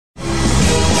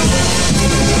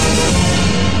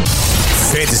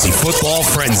Fantasy Football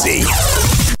Frenzy.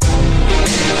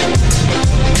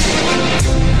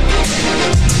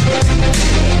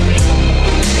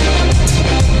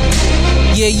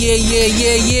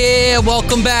 Yeah.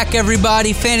 Welcome back,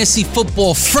 everybody. Fantasy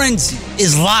Football Frenzy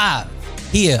is live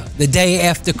here the day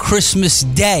after Christmas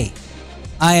Day.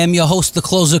 I am your host, the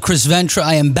closer, Chris Ventra.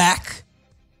 I am back.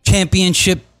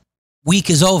 Championship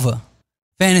week is over.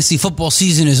 Fantasy football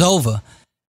season is over.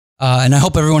 And I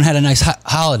hope everyone had a nice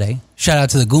holiday. Shout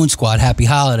out to the Goon Squad. Happy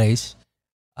holidays.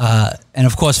 And,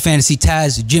 of course, Fantasy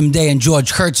Taz, Jim Day, and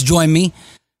George Kurtz join me.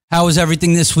 How was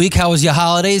everything this week? How was your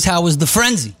holidays? How was the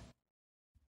Frenzy?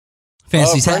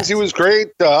 Frenzy was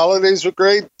great. The holidays were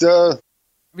great.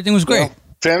 Everything was great.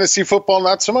 Fantasy football,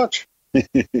 not so much.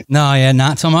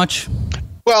 Not so much.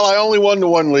 Well, I only won the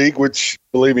one league, which,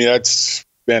 believe me, that's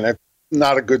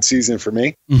not a good season for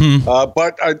me. Mm-hmm.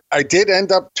 But I did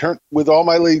end up, with all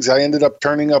my leagues, I ended up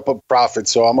turning up a profit,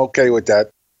 so I'm okay with that.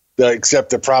 Except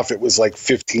the profit was like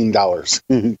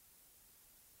 $15.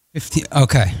 15.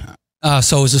 Okay.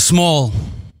 So it was a small.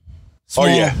 Oh,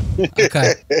 yeah.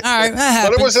 Okay. All right. That happens.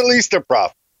 But it was at least a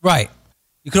profit. Right.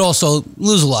 You could also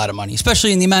lose a lot of money,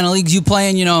 especially in the amount of leagues you play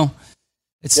in,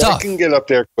 it's tough. It can get up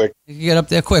there quick. You can get up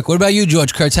there quick. What about you,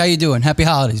 George Kurtz? How you doing? Happy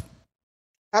holidays.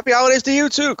 Happy holidays to you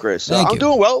too, Chris. Thank you. I'm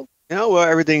doing well.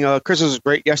 Everything. Christmas was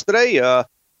great yesterday.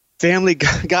 Family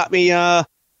got me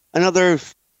another.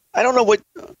 I don't know what.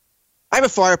 I have a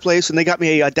fireplace, and they got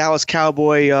me a Dallas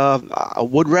Cowboy a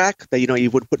wood rack that you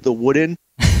would put the wood in.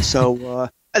 So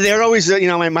they're always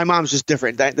my mom's just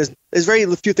different. There's very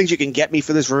few things you can get me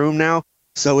for this room now,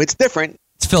 so it's different.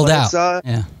 It's filled out.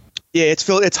 Yeah, it's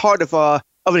filled. It's hard if I'm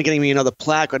getting me another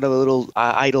plaque or another little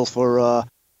idol for.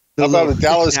 How about a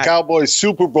Dallas Cowboys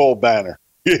Super Bowl banner?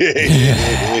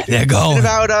 They're going.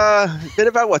 Been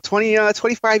about what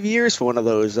 25 years for one of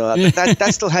those.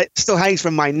 That still hangs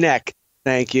from my neck.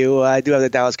 Thank you. I do have the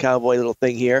Dallas Cowboy little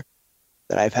thing here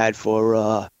that I've had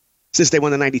for since they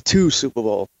won the '92 Super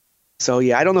Bowl. So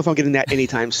yeah, I don't know if I'm getting that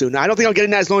anytime soon. I don't think I'm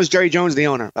getting that as long as Jerry Jones is the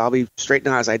owner. I'll be straight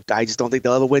and honest. I just don't think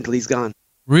they'll ever win till he's gone.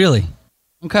 Really?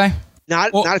 Okay.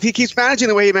 Not if he keeps managing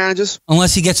the way he manages.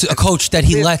 Unless he gets a coach that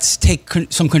he lets take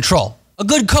some control. A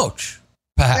good coach,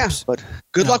 perhaps. Yeah, but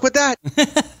good luck with that.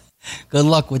 Good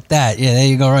luck with that. Yeah, there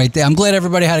you go right there. I'm glad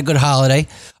everybody had a good holiday.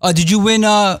 Did you win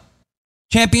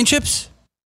championships?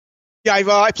 Yeah,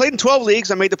 I played in 12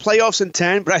 leagues. I made the playoffs in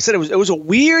 10, but I said it was a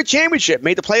weird championship.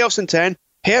 Made the playoffs in 10.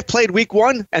 Half played week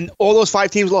 1, and all those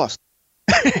 5 teams lost.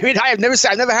 I mean, I've never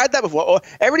had that before.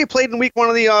 Everybody played in week 1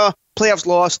 of the playoffs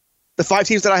lost. The 5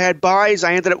 teams that I had buys,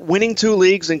 I ended up winning 2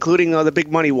 leagues, including the big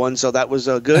money one. So that was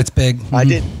good. That's big. Mm-hmm. I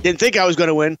didn't think I was going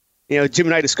to win. Jim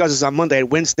and I discussed this on Monday. I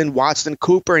had Winston, Watson,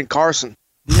 Cooper, and Carson.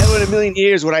 Never in a million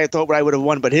years would I have thought I would have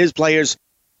won, but his players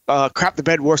crapped the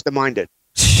bed worse than mine did.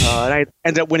 And I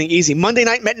ended up winning easy. Monday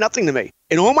night meant nothing to me.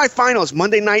 In all my finals,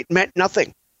 Monday night meant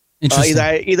nothing. Interesting.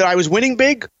 Either I was winning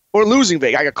big or losing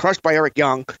big. I got crushed by Eric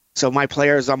Young, so my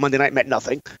players on Monday night meant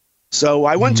nothing. So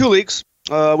I won 2 leagues,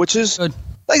 which is, good.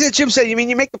 Like Jim said, you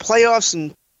make the playoffs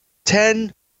in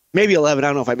 10, maybe 11. I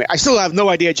don't know if I made. I still have no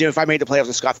idea, Jim, if I made the playoffs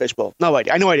in Scott Fishbowl. No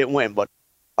idea. I know I didn't win, but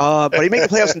you make the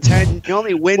playoffs in 10, you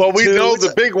only win 2. Well, we know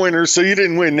the big winners, so you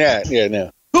didn't win that. Yeah,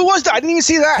 no. Who was that? I didn't even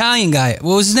see that. Italian guy.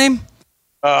 What was his name?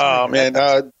 Oh man,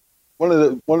 one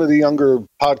of the younger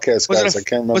podcast guys. I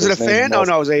can't remember. Was it a fan? Oh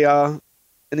no, it was a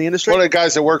in the industry. One of the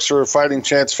guys that works for Fighting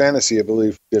Chance Fantasy, I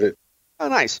believe, did it. Oh,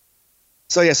 nice.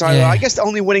 So I guess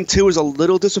only winning 2 is a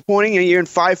little disappointing. You're in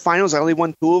 5 finals. I only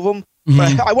won 2 of them,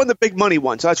 but I won the big money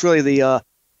one. So that's really the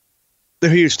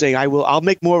huge thing. I'll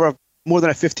make more than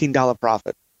a $15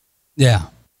 profit. Yeah,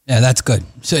 that's good.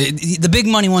 So the big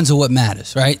money ones are what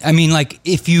matters, right? I mean, like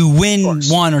if you win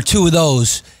 1 or 2 of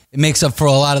those, it makes up for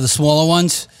a lot of the smaller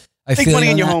ones. Big money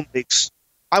in your home leagues.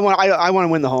 I want to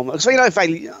win the home league. So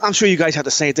I'm sure you guys have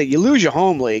the same thing. You lose your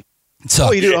home league.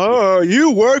 So you do. Oh, you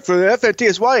work for the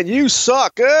FNTSY and you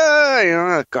suck.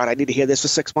 God, I need to hear this for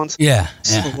 6 months. Yeah.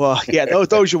 So,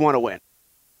 those you want to win.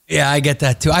 Yeah, I get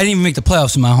that too. I didn't even make the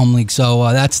playoffs in my home league, so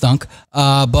that stunk.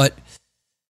 But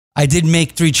I did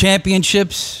make 3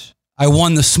 championships. I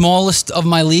won the smallest of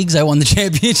my leagues. I won the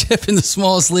championship in the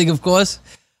smallest league, of course.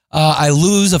 I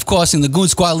lose, of course, in the Goon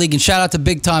Squad League. And shout out to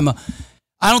Big Timer.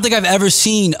 I don't think I've ever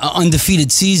seen an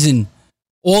undefeated season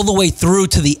all the way through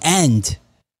to the end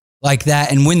like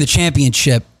that and win the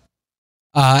championship.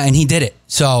 And he did it.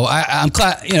 So I'm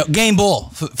glad, game ball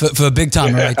for a big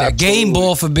timer right there. Absolutely. Game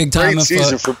ball for big timer. Great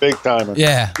season for big timer.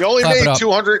 Yeah. He only made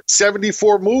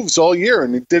 274 moves all year,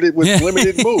 and he did it with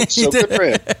limited moves. So good for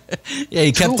him. Yeah,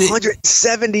 he kept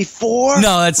 274?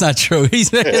 No, that's not true. He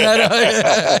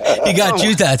got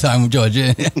you that time, George.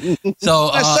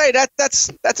 So I say that's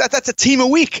a team a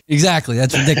week. Exactly.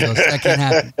 That's ridiculous. That can't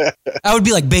happen. That would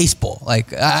be like baseball.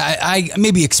 Like I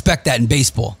maybe expect that in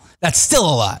baseball. That's still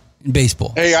a lot in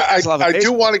baseball. Hey, I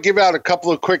do want to give out a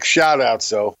couple of quick shout-outs,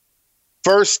 though.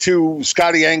 First to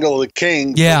Scotty Engel, the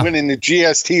King, for winning the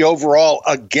GST overall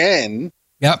again.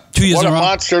 Yep, 2 years in a row. What a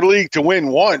monster league to win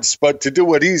once, but to do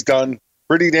what he's done,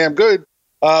 pretty damn good.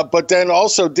 But then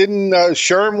also, didn't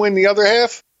Sherm win the other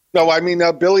half? No, I mean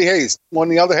Billy Hayes won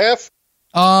the other half.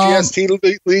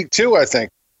 GST League 2, I think.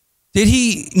 Did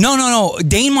he? No.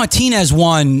 Dane Martinez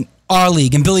won our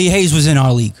league, and Billy Hayes was in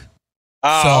our league.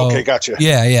 Okay, gotcha.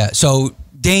 Yeah. So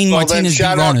Dane Martinez. Then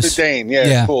shout out to Dane.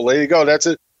 Yeah, cool. There you go. That's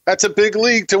a big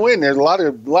league to win. There's a lot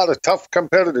of tough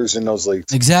competitors in those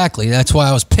leagues. Exactly. That's why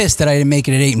I was pissed that I didn't make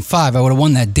it at 8-5. I would have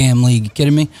won that damn league. You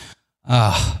kidding me?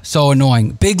 So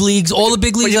annoying. Big leagues, all the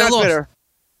big leagues I lost. Bitter.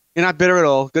 You're not bitter at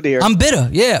all. Good to hear. I'm bitter,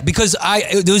 yeah, because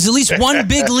there was at least one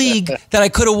big league that I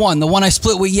could have won, the one I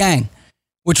split with Yang,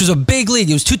 which was a big league.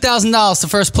 It was $2,000 to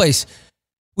first place.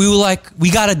 We were like, we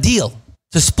got a deal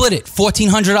to split it,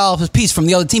 $1,400 a piece from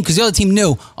the other team, because the other team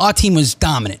knew our team was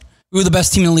dominant. We were the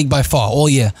best team in the league by far all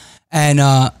year. And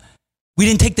we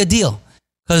didn't take the deal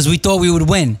because we thought we would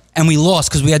win, and we lost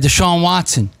because we had Deshaun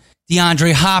Watson,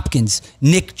 DeAndre Hopkins,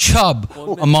 Nick Chubb,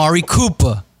 Amari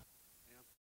Cooper.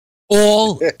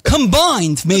 All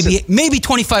combined, maybe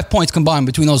 25 points combined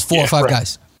between those four or five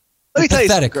guys. Let me tell you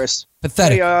something, Chris.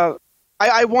 Pathetic. Hey,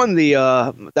 I won the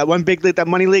that one big league, that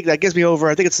money league that gives me over.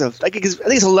 I think it's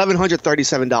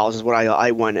 $1,137 is what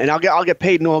I won, and I'll get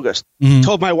paid in August. Mm-hmm.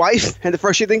 Told my wife, and the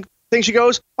first thing she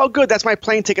goes, "Oh, good, that's my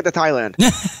plane ticket to Thailand."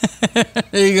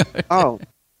 There you go. Oh,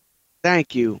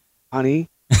 thank you, honey.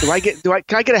 Can I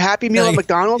get a Happy Meal at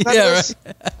McDonald's? Yeah, right.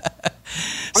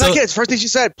 I'm not kidding. It's the first thing she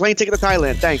said, plane ticket to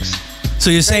Thailand. Thanks. So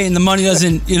you're saying the money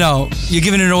doesn't, you're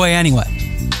giving it away anyway.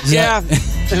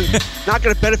 Not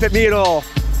going to benefit me at all.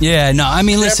 Yeah, no, I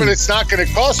mean, listen. Yeah, but it's not going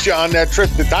to cost you on that trip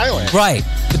to Thailand. Right.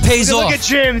 It pays off. Look at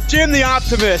Jim the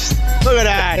optimist. Look at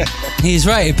that. He's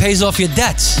right. It pays off your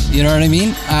debts. You know what I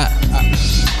mean?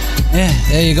 Yeah,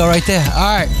 there you go right there.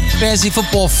 All right. Fantasy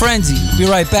Football Frenzy. Be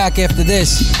right back after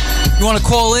this. You want to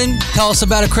call in? Tell us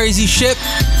about a crazy ship?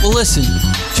 Well, listen.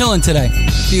 Chilling today.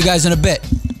 See you guys in a bit.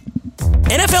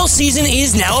 NFL season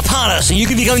is now upon us, and you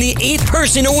can become the 8th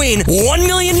person to win $1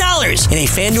 million in a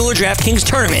FanDuel or DraftKings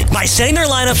tournament by setting their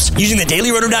lineups using the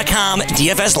DailyRoto.com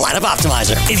DFS lineup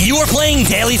optimizer. If you are playing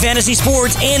daily fantasy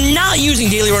sports and not using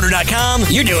DailyRoto.com,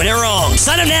 you're doing it wrong.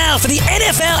 Sign up now for the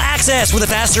NFL access with a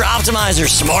faster optimizer,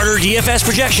 smarter DFS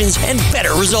projections, and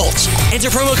better results. Enter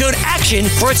promo code ACTION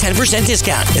for a 10%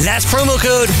 discount. That's promo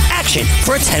code ACTION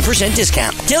for a 10%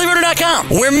 discount.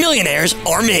 DailyRoto.com, where millionaires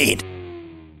are made.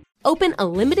 Open a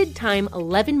limited-time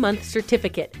 11-month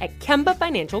certificate at Kemba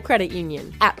Financial Credit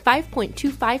Union. At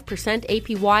 5.25%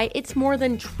 APY, it's more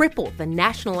than triple the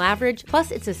national average,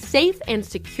 plus it's a safe and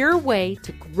secure way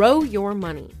to grow your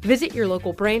money. Visit your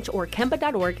local branch or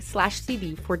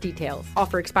kemba.org/CD for details.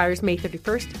 Offer expires May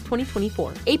 31st,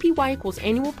 2024. APY equals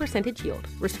annual percentage yield.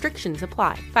 Restrictions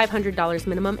apply. $500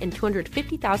 minimum and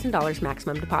 $250,000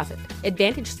 maximum deposit.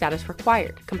 Advantage status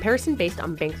required. Comparison based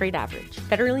on bank rate average.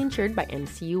 Federally insured by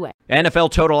NCUA.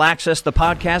 NFL Total Access, the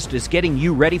podcast, is getting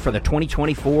you ready for the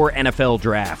 2024 NFL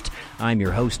Draft. I'm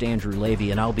your host, Andrew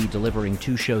Levy, and I'll be delivering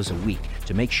 2 shows a week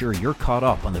to make sure you're caught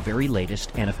up on the very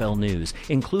latest NFL news,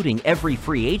 including every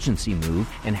free agency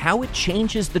move and how it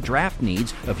changes the draft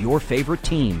needs of your favorite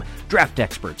team. Draft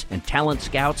experts and talent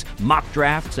scouts, mock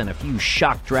drafts, and a few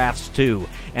shock drafts, too.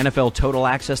 NFL Total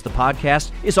Access, the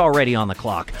podcast, is already on the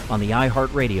clock on the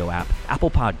iHeartRadio app, Apple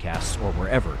Podcasts, or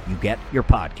wherever you get your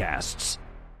podcasts.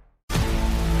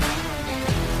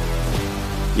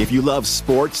 If you love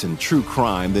sports and true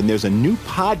crime, then there's a new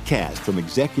podcast from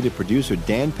executive producer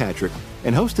Dan Patrick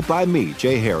and hosted by me,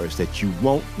 Jay Harris, that you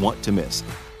won't want to miss.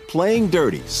 Playing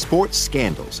Dirty: Sports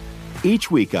Scandals. Each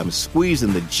week, I'm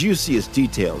squeezing the juiciest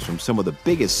details from some of the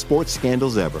biggest sports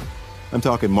scandals ever. I'm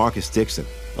talking Marcus Dixon,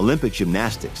 Olympic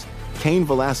gymnastics, Cain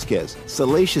Velasquez,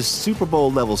 salacious Super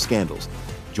Bowl-level scandals.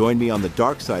 Join me on the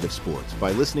dark side of sports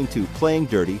by listening to Playing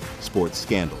Dirty: Sports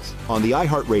Scandals on the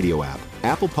iHeartRadio app,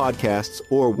 Apple Podcasts,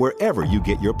 or wherever you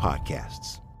get your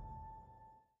podcasts.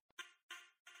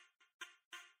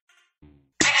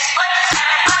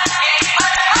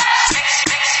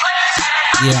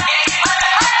 Yeah.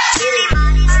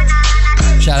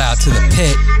 Shout out to the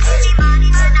Pit,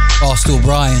 Barstool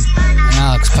Brian, and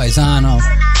Alex Paisano.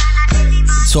 Good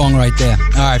song right there.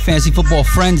 All right, Fantasy Football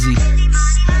Frenzy.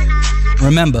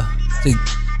 Remember,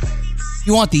 if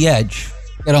you want the edge,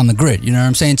 get on the grid. You know what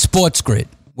I'm saying? Sports Grid,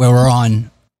 where we're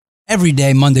on every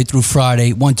day, Monday through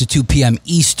Friday, 1 to 2 p.m.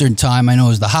 Eastern time. I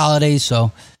know it's the holidays,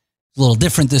 so it's a little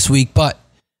different this week, but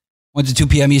 1 to 2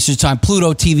 p.m. Eastern time.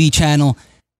 Pluto TV channel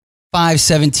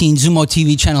 517, Zumo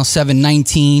TV channel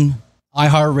 719,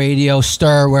 iHeartRadio,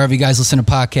 Stir, wherever you guys listen to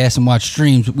podcasts and watch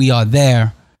streams, we are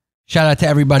there. Shout out to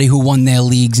everybody who won their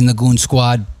leagues in the Goon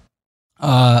Squad.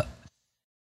 Yeah,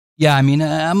 I mean,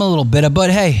 I'm a little bitter,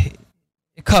 but hey,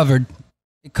 it covered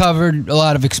a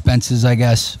lot of expenses, I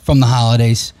guess, from the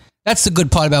holidays. That's the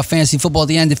good part about fantasy football at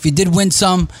the end. If you did win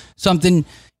something,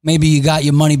 maybe you got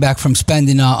your money back from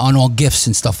spending on all gifts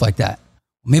and stuff like that.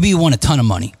 Maybe you won a ton of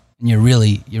money and you're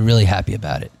really happy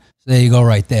about it. So there you go,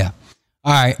 right there.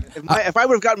 All right. If I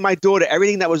would have gotten my daughter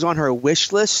everything that was on her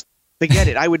wish list, forget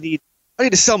it. I need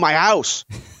to sell my house.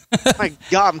 My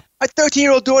God, my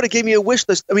 13-year-old daughter gave me a wish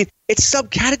list. I mean, it's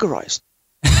subcategorized.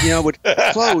 With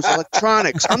clothes,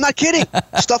 electronics. I'm not kidding.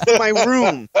 Stuff in my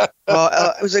room.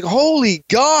 It was like, holy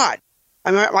God.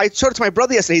 I mean, I showed it to my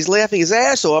brother yesterday. He's laughing his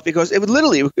ass off because it was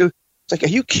like, are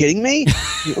you kidding me?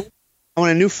 I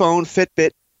want a new phone,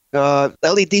 Fitbit,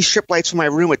 LED strip lights for my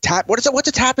room. What's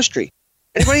a tapestry?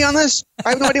 Anybody on this?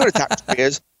 I have no idea what a tapestry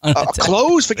is.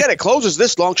 Clothes, forget it. Clothes is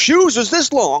this long. Shoes is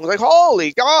this long. Like,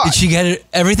 holy God. Did she get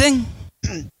everything?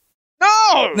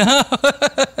 No,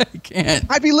 you can't.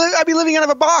 I'd be living out of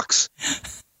a box.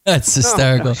 That's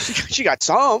hysterical. No. She got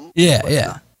some.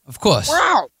 Yeah, of course.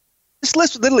 Wow, this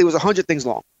list literally was 100 things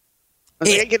long.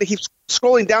 I get to keep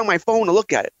scrolling down my phone to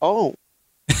look at it. Oh,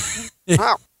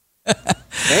 wow,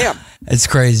 damn, it's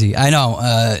crazy. I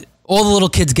know. All the little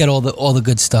kids get all the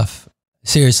good stuff.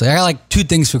 Seriously, I got like 2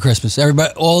 things for Christmas.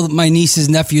 All my nieces,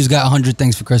 nephews got 100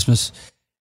 things for Christmas.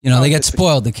 They get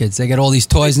spoiled. The kids, they get all these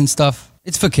toys and stuff.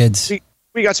 It's for kids.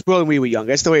 We got spoiled when we were young.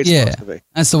 That's the way it's supposed to be.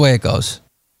 That's the way it goes.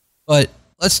 But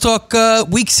let's talk.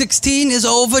 Week 16 is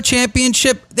over.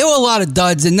 Championship. There were a lot of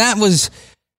duds, and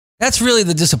that's really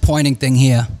the disappointing thing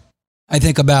here. I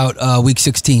think about Week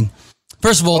 16.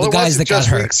 First of all, the guys that got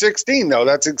hurt. Week 16 though.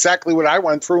 That's exactly what I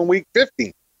went through in Week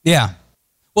 15. Yeah.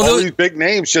 Well, all these big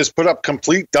names just put up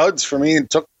complete duds for me and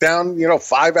took down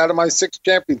 5 out of my 6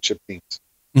 championship teams.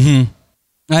 Mm-hmm.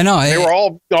 I know. They were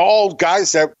all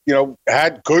guys that,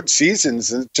 had good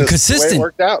seasons and just consistent. The way it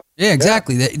worked out. Yeah,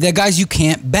 exactly. Yeah. They're guys you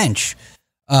can't bench.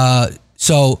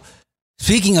 So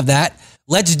speaking of that,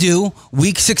 let's do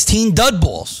Week 16 dud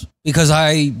balls because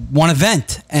I want to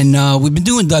vent. And we've been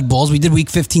doing dud balls. We did Week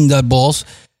 15 dud balls.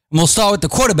 And we'll start with the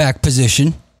quarterback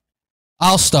position.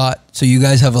 I'll start so you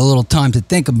guys have a little time to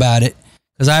think about it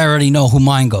because I already know who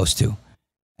mine goes to.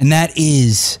 And that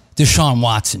is Deshaun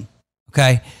Watson.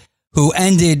 Okay? Who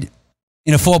ended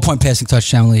in a 4-point passing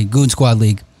touchdown league, Goon Squad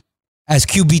League, as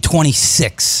QB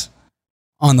 26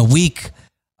 on the week.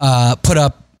 Put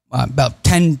up about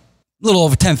a little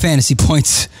over 10 fantasy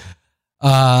points.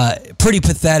 Pretty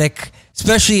pathetic,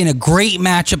 especially in a great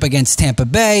matchup against Tampa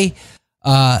Bay.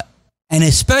 And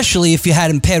especially if you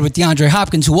had him paired with DeAndre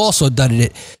Hopkins, who also dudded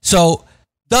it. So,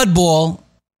 dud ball,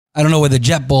 I don't know where the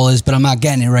jet ball is, but I'm not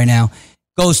getting it right now,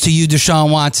 goes to you,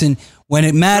 Deshaun Watson. When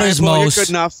it matters most. You're good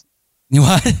enough. You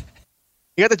what? You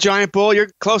got the giant ball. You're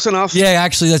close enough. Yeah,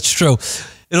 actually, that's true.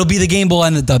 It'll be the game ball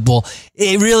and the dud ball.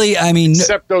 It really, I mean.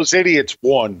 Except those idiots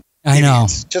won. I know.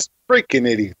 Just freaking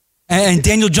idiots. And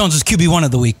Daniel Jones was QB1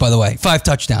 of the week, by the way. 5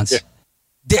 touchdowns. Yeah.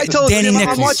 I told you,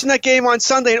 I'm watching that game on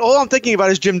Sunday, and all I'm thinking about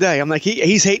is Jim Day. I'm like,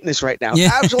 he's hating this right now. Yeah.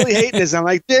 Absolutely hating this. I'm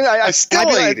like, I still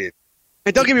hate it.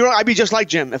 And don't get me wrong, I'd be just like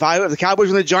Jim. If the Cowboys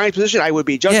were in the Giants position, I would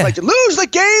be just like Jim. Lose the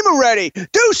game already.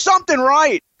 Do something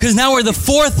right. Because now we're the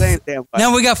 4th.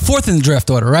 Now we got 4th in the draft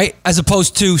order, right? As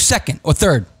opposed to 2nd or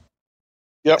 3rd.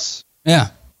 Yes. Yeah.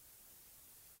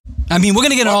 I mean, we're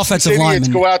going to get an offensive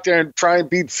lineman. Go out there and try and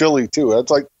beat Philly, too.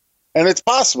 That's like, and it's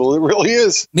possible. It really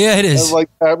is. Yeah, it is. Like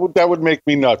that would make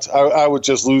me nuts. I would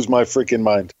just lose my freaking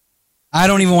mind. I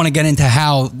don't even want to get into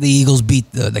how the Eagles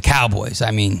beat the Cowboys.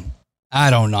 I mean, I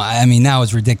don't know. I mean, that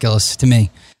was ridiculous to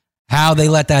me. How they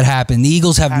let that happen. The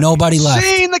Eagles have nobody left.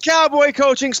 Seen the Cowboy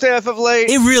coaching staff of late.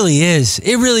 It really is.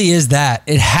 It really is that.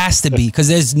 It has to be because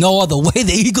there's no other way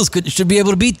the Eagles should be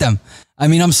able to beat them. I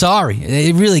mean, I'm sorry.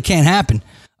 It really can't happen.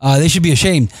 They should be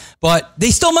ashamed. But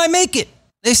they still might make it.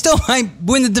 They still might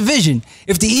win the division.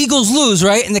 If the Eagles lose,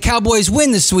 right, and the Cowboys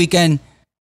win this weekend,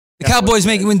 the Cowboys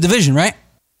win the division, right?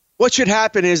 What should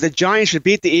happen is the Giants should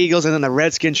beat the Eagles and then the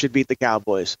Redskins should beat the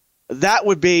Cowboys. That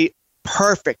would be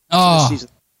perfect for the season.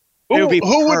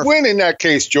 Who would win in that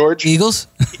case, George? Eagles?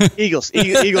 Eagles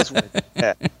win.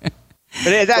 Yeah.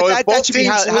 But that should be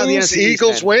how the NFC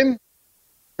Eagles win?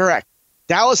 Correct.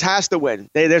 Dallas has to win.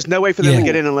 There's no way for them to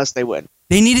get in unless they win.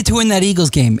 They needed to win that Eagles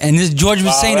game. And as George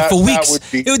was saying it for weeks.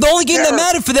 The only game that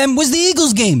mattered for them was the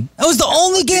Eagles game. That was the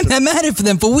only game that mattered for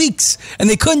them for weeks. And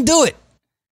they couldn't do it.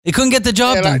 They couldn't get the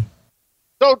job done.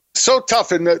 So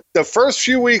tough. In the first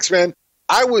few weeks, man,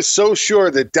 I was so sure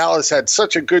that Dallas had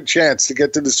such a good chance to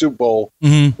get to the Super Bowl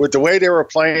with the way they were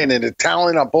playing and the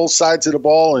talent on both sides of the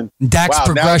ball. And Dak's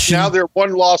progression. Now they're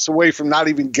one loss away from not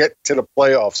even getting to the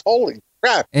playoffs. Holy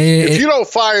crap. If you don't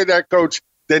fire that coach,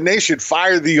 then they should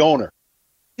fire the owner.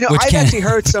 I've actually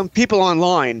heard some people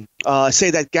online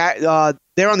say that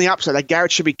they're on the opposite, that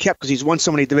Garrett should be kept because he's won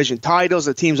so many division titles.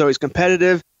 The team's always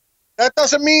competitive. That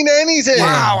doesn't mean anything.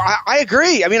 Wow, I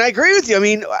agree. I agree with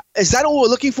you. Is that all we're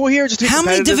looking for here? Just how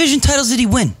many division titles did he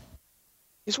win?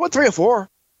 He's won 3 or 4.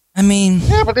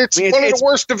 Yeah, but it's one of the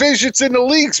worst divisions in the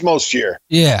leagues most year.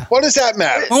 Yeah. What does that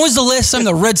matter? When was the last time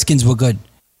the Redskins were good?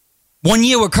 1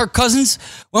 year with Kirk Cousins?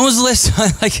 When was the last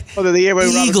time? The year where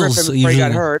Robert Griffin before he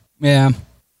got hurt. Yeah.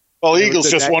 Well,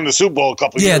 Eagles just won the Super Bowl a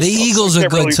couple years ago. Yeah, the Eagles are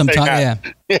good sometimes.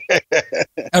 Yeah.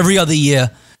 Every other year.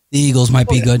 The Eagles might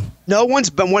be good. No one's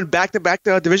been won back-to-back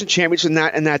division championships in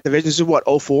that division. This is what,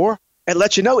 04? It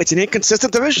lets you know it's an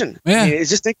inconsistent division. Yeah. It's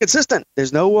just inconsistent.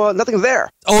 There's nothing there.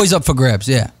 Always up for grabs,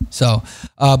 yeah. So,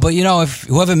 but if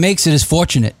whoever makes it is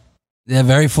fortunate. They're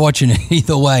very fortunate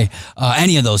either way.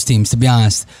 Any of those teams, to be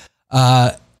honest.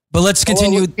 But let's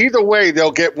continue. Well, either way,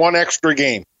 they'll get one extra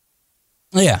game.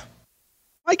 Yeah.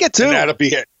 Might get 2. And that'll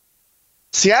be it.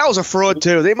 Seattle's a fraud,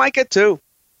 too. They might get 2.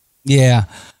 Yeah.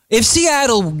 If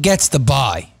Seattle gets the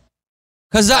bye,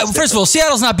 because first of all,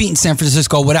 Seattle's not beating San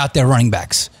Francisco without their running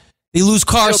backs. They lose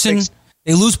Carson.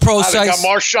 They lose Procise. They got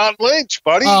Marshawn Lynch,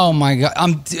 buddy. Oh, my God.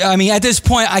 At this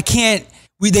point, I can't.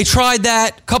 They tried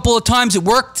that a couple of times. It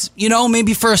worked,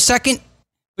 maybe for a second.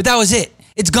 But that was it.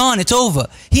 It's gone. It's over.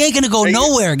 He ain't going to go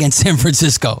nowhere against San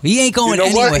Francisco. He ain't going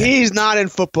anywhere. What? He's not in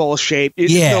football shape.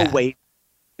 There's no weight.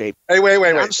 Hey,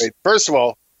 wait. First of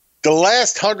all, the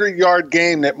last 100-yard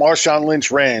game that Marshawn Lynch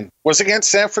ran was against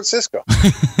San Francisco.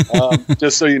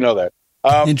 Just so you know that.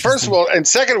 First of all, and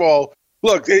second of all,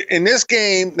 look, in this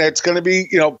game that's going to be,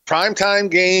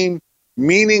 primetime game,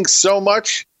 meaning so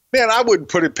much, man, I wouldn't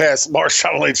put it past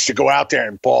Marshawn Lynch to go out there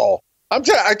and ball. I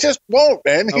just won't,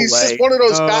 man. He's just one of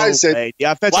those guys that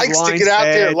likes to get out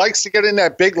there, likes to get in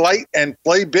that big light and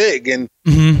play big. And,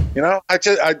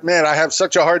 I have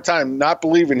such a hard time not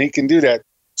believing he can do that.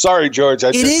 Sorry, George.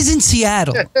 It is in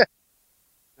Seattle.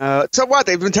 So what?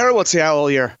 They've been terrible at Seattle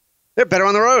all year. They're better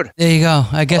on the road. There you go.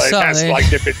 I guess so. That's like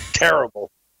they've been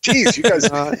terrible. Jeez, you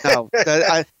guys. No.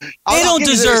 They don't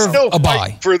deserve a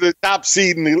bye. For the top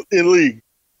seed in the league.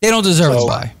 They don't deserve a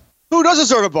bye. Who does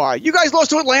deserve a bye? You guys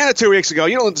lost to Atlanta 2 weeks ago.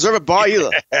 You don't deserve a bye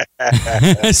either.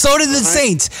 So did the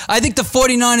Saints. I think the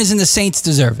 49ers and the Saints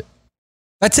deserve it.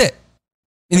 That's it.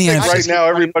 In the NFC. Right now,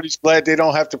 everybody's glad they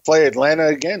don't have to play Atlanta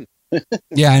again.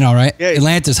 Yeah, I know, right? Yeah,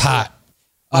 Atlanta's hot.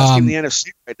 In the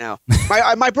NFC right now.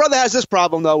 My brother has this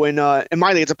problem though. In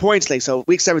my league, it's a points league, so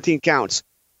week 17 counts.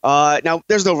 Now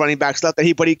there's no running backs left,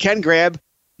 but he can grab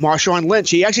Marshawn Lynch.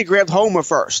 He actually grabbed Homer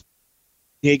first.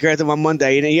 He grabbed him on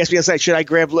Monday, and he asked me, should I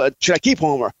keep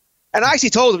Homer? And I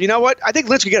actually told him, you know what? I think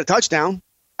Lynch could get a touchdown.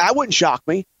 That wouldn't shock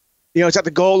me. It's at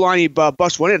the goal line. He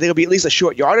busts one in. I think he'll be at least a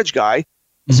short yardage guy.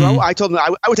 Mm-hmm. So I told him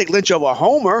I would take Lynch over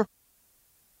Homer.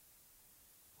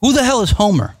 Who the hell is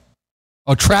Homer?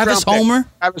 Oh, Travis Homer?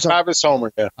 Travis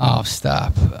Homer, yeah. Oh,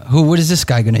 stop. What is this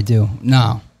guy going to do?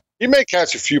 No. He may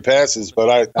catch a few passes,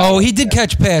 but he did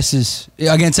catch passes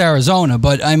against Arizona,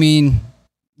 but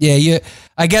yeah.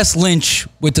 I guess Lynch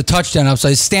with the touchdown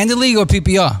upside. Standard league or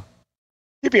PPR?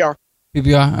 PPR.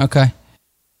 PPR, okay.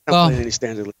 I don't play any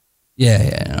standard league.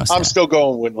 Yeah. No, I'm still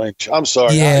going with Lynch. I'm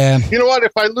sorry. Yeah. You know what?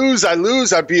 If I lose, I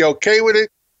lose. I'd be okay with it.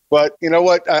 But you know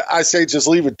what? I say just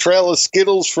leave a trail of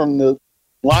Skittles from the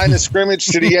line of scrimmage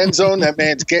to the end zone. That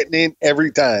man's getting in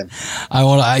every time.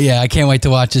 I can't wait to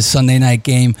watch this Sunday night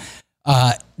game.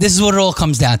 This is what it all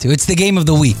comes down to. It's the game of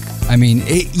the week. I mean,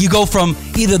 you go from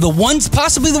either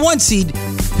possibly the 1 seed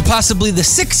to possibly the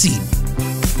 6 seed.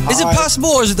 Is it possible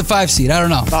or is it the 5 seed? I don't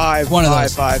know. 5. One of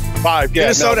those. 5. Yeah,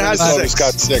 Minnesota's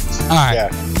got 6. All right. Yeah.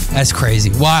 That's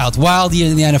crazy. Wild year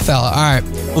in the NFL. All right.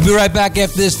 We'll be right back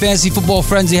after this Fantasy Football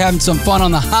Frenzy, having some fun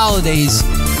on the holidays.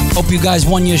 Hope you guys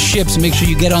won your ships and make sure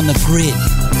you get on the grid.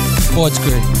 Sports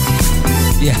grid.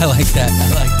 Yeah, I like that.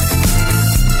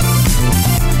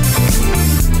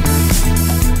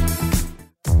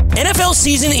 NFL NFL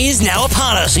season is now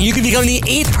upon us, and you can become the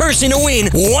 8th person to win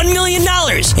 $1 million in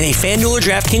a FanDuel or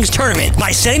DraftKings tournament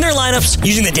by setting their lineups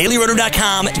using the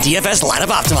DailyRoto.com DFS lineup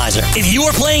optimizer. If you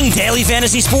are playing daily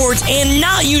fantasy sports and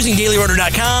not using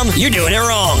DailyRoto.com, you're doing it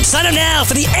wrong. Sign up now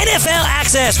for the NFL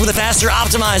access with a faster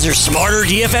optimizer, smarter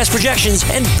DFS projections,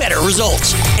 and better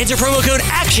results. Enter promo code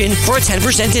ACTION for a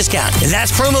 10% discount.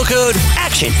 That's promo code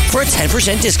ACTION for a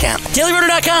 10% discount.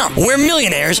 DailyRoto.com, where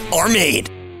millionaires are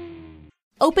made.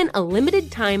 Open a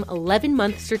limited-time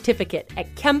 11-month certificate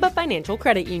at Kemba Financial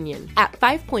Credit Union. At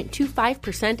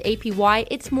 5.25% APY,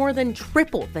 it's more than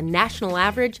triple the national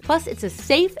average, plus it's a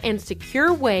safe and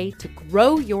secure way to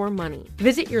grow your money.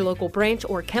 Visit your local branch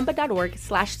or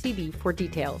kemba.org/cb for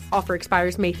details. Offer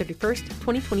expires May 31st,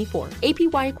 2024.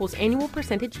 APY equals annual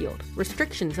percentage yield.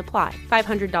 Restrictions apply.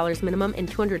 $500 minimum and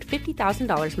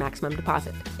 $250,000 maximum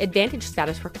deposit. Advantage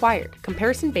status required.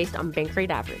 Comparison based on bank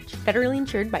rate average. Federally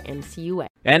insured by NCUA.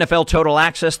 NFL Total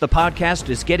Access, the podcast,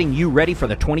 is getting you ready for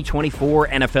the 2024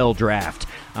 NFL Draft.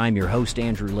 I'm your host,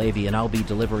 Andrew Levy, and I'll be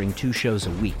delivering 2 shows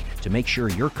a week to make sure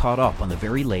you're caught up on the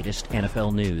very latest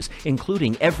NFL news,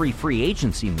 including every free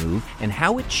agency move and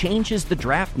how it changes the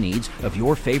draft needs of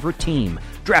your favorite team.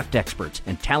 Draft experts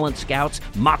and talent scouts,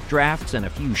 mock drafts, and a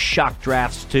few shock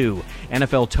drafts, too.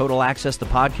 NFL Total Access, the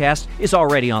podcast, is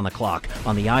already on the clock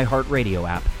on the iHeartRadio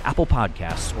app, Apple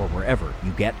Podcasts, or wherever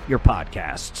you get your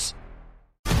podcasts.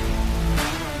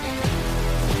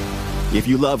 If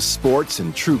you love sports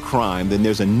and true crime, then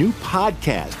there's a new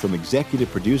podcast from executive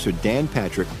producer Dan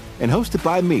Patrick and hosted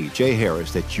by me, Jay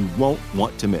Harris, that you won't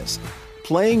want to miss.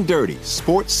 Playing Dirty: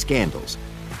 Sports Scandals.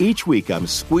 Each week, I'm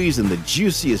squeezing the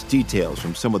juiciest details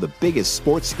from some of the biggest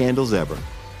sports scandals ever.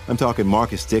 I'm talking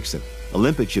Marcus Dixon,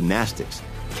 Olympic gymnastics,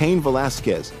 Cain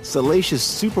Velasquez, salacious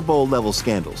Super Bowl-level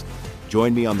scandals.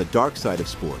 Join me on the dark side of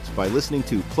sports by listening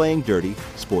to Playing Dirty: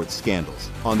 Sports Scandals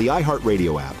on the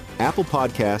iHeartRadio app, Apple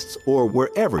Podcasts, or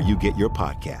wherever you get your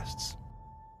podcasts.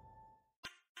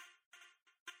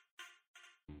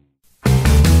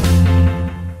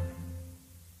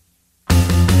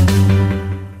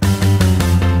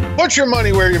 Put your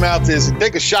money where your mouth is and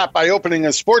take a shot by opening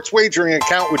a sports wagering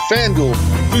account with FanDuel,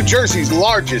 New Jersey's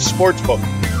largest sportsbook.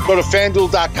 Go to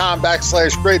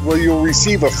FanDuel.com/grid where you'll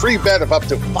receive a free bet of up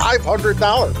to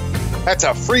 $500. That's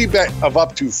a free bet of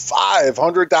up to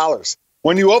 $500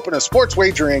 when you open a sports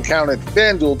wagering account at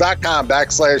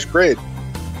FanDuel.com/grid.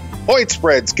 Point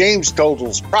spreads, games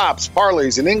totals, props,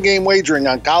 parlays, and in-game wagering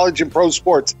on college and pro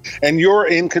sports, and you're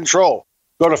in control.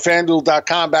 Go to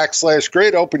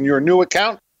FanDuel.com/grid, open your new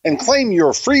account, and claim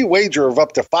your free wager of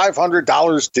up to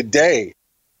 $500 today.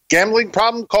 Gambling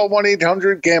problem? Call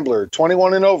 1-800-GAMBLER.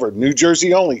 21 and over. New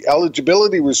Jersey only.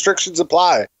 Eligibility restrictions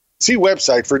apply. See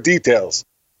website for details.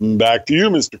 Back to you,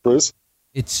 Mr. Chris.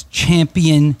 It's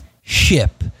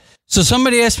championship. So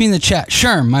somebody asked me in the chat,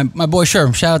 Sherm, my boy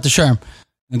Sherm, shout out to Sherm,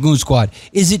 the Goon Squad.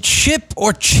 Is it ship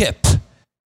or chip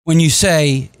when you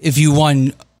say if you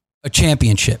won a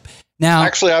championship? Now,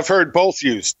 actually, I've heard both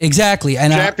used. Exactly.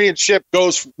 And championship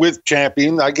goes with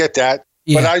champion. I get that.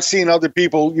 Yeah. But I've seen other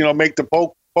people, make the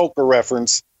poker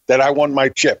reference that I won my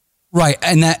chip. Right.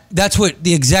 And that's what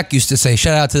the exec used to say.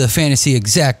 Shout out to the fantasy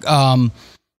exec.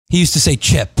 He used to say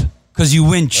chip because you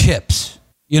win chips.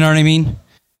 You know what I mean?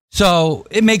 So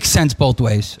it makes sense both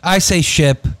ways. I say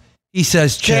ship. He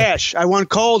says chip. Cash. I want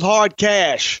cold, hard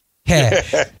cash.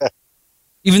 Cash.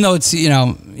 Even though it's,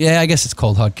 I guess it's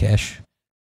cold, hard cash.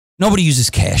 Nobody uses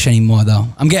cash anymore, though.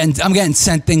 I'm getting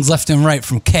sent things left and right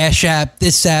from Cash App,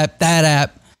 this app, that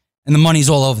app, and the money's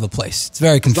all over the place. It's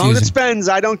very confusing. As long as it spends,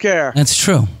 I don't care. That's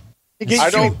true. I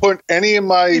don't put any of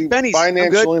my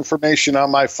financial information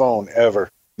on my phone, ever.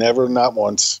 Never, not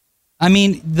once. I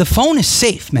mean, the phone is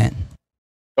safe, man.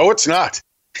 No, it's not.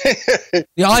 The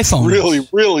iPhone is.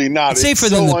 Really not. It's safer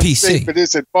than the PC. It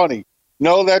isn't funny.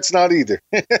 No, that's not either.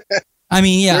 I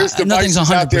mean, yeah, nothing's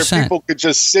 100%. Out there. People could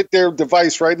just sit their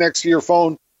device right next to your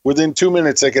phone. Within 2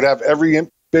 minutes, they could have every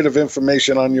bit of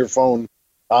information on your phone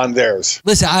on theirs.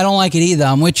 Listen, I don't like it either.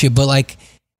 I'm with you, but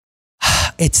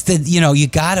it's you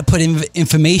got to put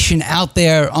information out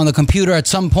there on the computer at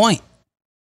some point.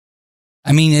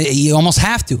 I mean, you almost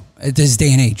have to at this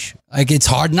day and age. It's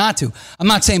hard not to. I'm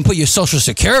not saying put your social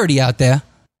security out there,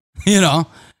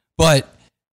 but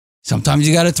sometimes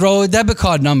you got to throw a debit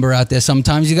card number out there.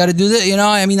 Sometimes you got to do that.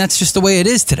 I mean, that's just the way it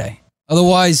is today.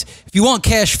 Otherwise, if you want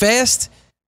cash fast,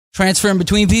 transferring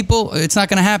between people, it's not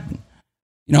going to happen.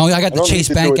 I got the Chase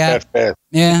Bank app.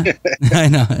 Yeah, I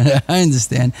know. I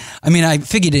understand. I mean, I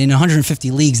figured in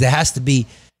 150 leagues, there has to be,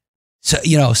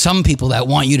 some people that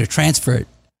want you to transfer it.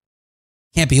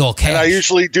 Can't be all cash. And I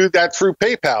usually do that through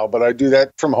PayPal, but I do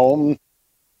that from home.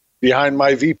 behind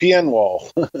my VPN wall.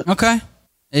 Okay.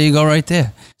 There you go right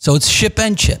there. So it's ship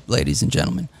and chip, ladies and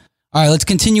gentlemen. All right, let's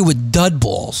continue with dud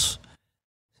balls.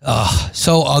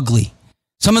 So ugly.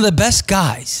 Some of the best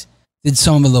guys did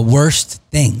some of the worst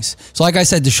things. So like I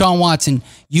said, Deshaun Watson,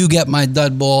 you get my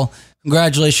dud ball.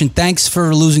 Congratulations. Thanks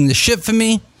for losing the ship for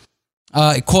me.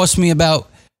 It cost me about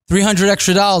 $300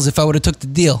 extra if I would have took the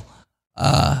deal.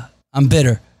 I'm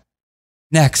bitter.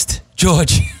 Next,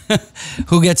 George,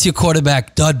 who gets your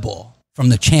quarterback dud ball from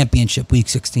the championship week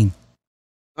 16?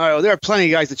 All right, well, there are plenty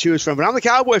of guys to choose from, but I'm the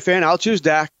Cowboy fan. I'll choose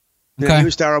Dak. Okay. He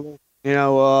was terrible.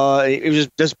 It was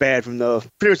just bad from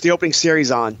pretty much the opening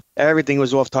series on. Everything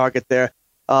was off target there.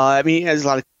 There's a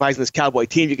lot of guys in this Cowboy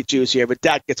team you could choose here, but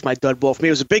Dak gets my dud ball for me.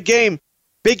 It was a big game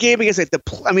against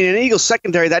an Eagles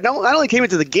secondary that not only came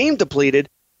into the game depleted,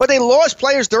 but they lost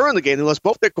players during the game. They lost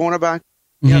both their cornerback.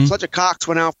 Fletcher Cox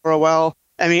went out for a while.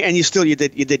 And you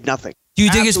did nothing. Do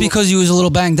you think it's because you was a little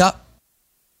banged up?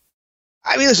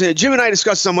 Listen, Jim and I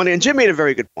discussed some money, and Jim made a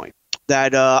very good point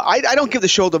that I don't give the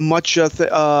shoulder much.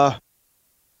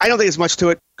 I don't think it's much to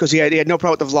it because he had no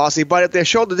problem with the velocity. But if their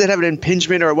shoulder did have an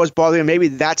impingement or it was bothering him, maybe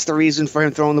that's the reason for him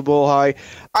throwing the ball high.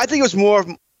 I think it was more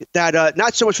that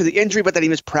not so much for the injury, but that he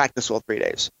missed practice all 3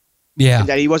 days. Yeah, and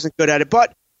that he wasn't good at it.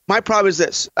 But my problem is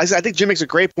this: I think Jim makes a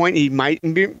great point. He might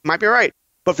be right,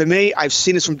 but for me, I've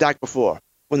seen this from Dak before.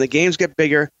 When the games get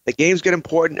bigger, the games get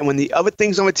important, and when the other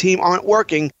things on the team aren't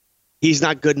working, he's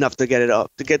not good enough to get it up,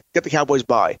 to get the Cowboys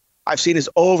by. I've seen this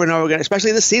over and over again,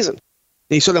 especially this season.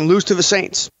 And you saw them lose to the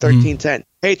Saints, 13-10.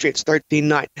 Patriots,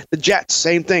 13-9. The Jets,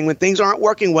 same thing. When things aren't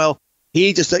working well,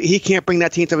 he can't bring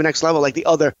that team to the next level like the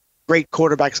other great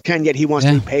quarterbacks can, yet he wants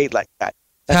to be paid like that.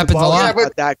 That's happened a lot.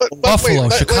 But Buffalo,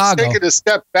 Chicago. Let's take it a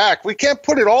step back. We can't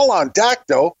put it all on Dak,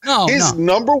 though. His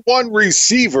number one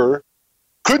receiver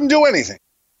couldn't do anything.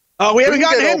 We haven't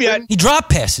gotten him yet. He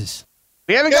dropped passes.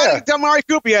 We haven't gotten Amari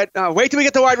Cooper yet. Wait till we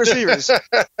get the wide receivers.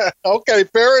 Okay,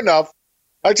 fair enough.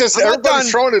 Everybody's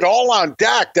throwing it all on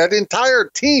Dak. That entire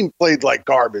team played like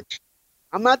garbage.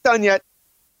 I'm not done yet.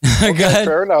 Okay,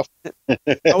 fair enough.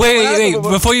 Wait,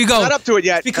 before you go. Not up to it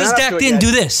yet. Because Dak didn't do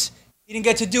this. He didn't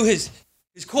get to do his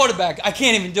quarterback. I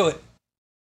can't even do it.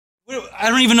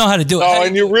 I don't even know how to do it. Oh,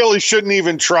 and you really shouldn't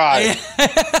even try.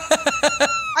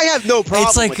 I have no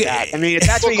problem with that. If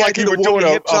that's what you got to do to warm your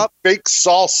hips up. Fake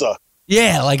salsa.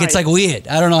 Yeah, it's like weird.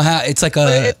 I don't know how. It's like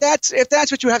if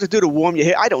that's what you have to do to warm your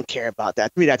hip, I don't care about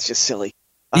that. To me, that's just silly.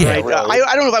 Yeah, right?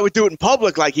 I don't know if I would do it in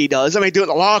public like he does. I may do it in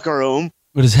the locker room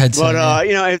with his headset. But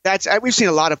if that's, we've seen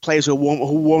a lot of players who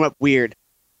warm up weird.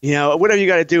 Whatever you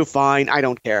got to do, fine. I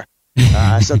don't care.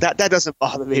 So that doesn't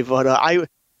bother me. But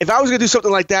if I was going to do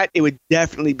something like that, it would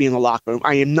definitely be in the locker room.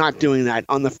 I am not doing that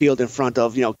on the field in front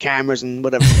of cameras and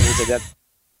whatever.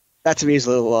 That to me is a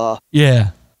little.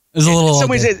 Yeah, it's a little.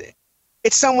 In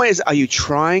some ways, are you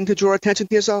trying to draw attention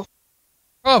to yourself?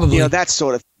 Probably. That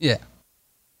sort of. Yeah.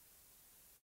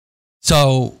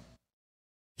 So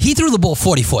he threw the ball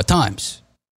 44 times.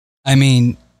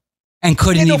 And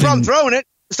couldn't no even. problem throwing it.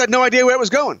 Just had no idea where it was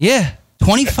going. Yeah.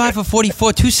 25 for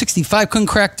 44, 265. Couldn't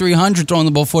crack 300 throwing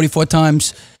the ball 44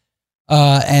 times.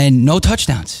 And no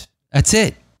touchdowns. That's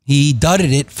it. He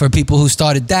dudded it for people who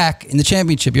started Dak in the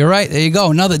championship. You're right. There you go.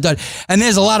 Another dud. And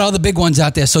there's a lot of other big ones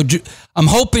out there. So I'm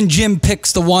hoping Jim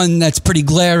picks the one that's pretty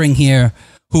glaring here,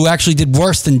 who actually did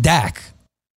worse than Dak.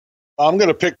 I'm going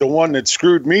to pick the one that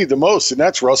screwed me the most, and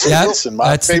that's Russell Wilson,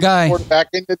 my favorite quarterback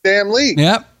in the damn league.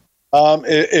 Yep.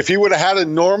 If he would have had a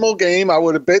normal game, I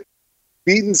would have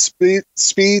beaten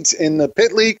Speeds in the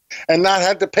pit league and not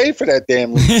had to pay for that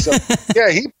damn league. So,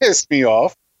 yeah, he pissed me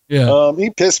off. Yeah. He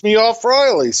pissed me off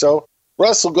royally. So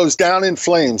Russell goes down in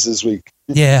flames this week.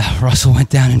 Yeah, Russell went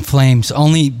down in flames.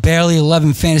 Only barely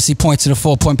 11 fantasy points in a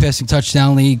 4-point passing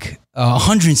touchdown league.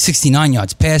 169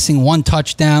 yards passing, 1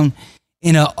 touchdown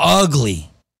in an ugly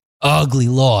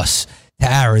loss to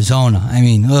Arizona.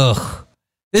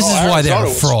 This is why they're a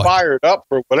fraud. Was fired up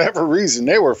for whatever reason.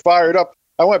 They were fired up.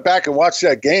 I went back and watched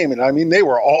that game, and they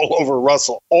were all over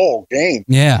Russell all game.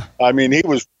 Yeah. He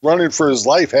was running for his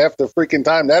life half the freaking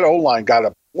time. That O-line got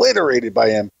obliterated by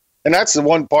him. And that's the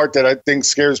one part that I think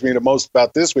scares me the most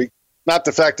about this week. Not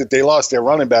the fact that they lost their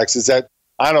running backs, is that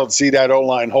I don't see that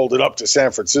O-line holding up to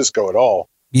San Francisco at all.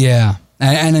 Yeah.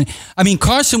 And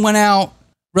Carson went out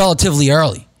relatively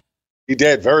early. He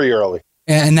did, very early.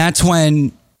 And that's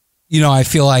when, I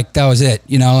feel like that was it.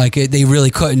 They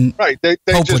really couldn't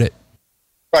cope with it.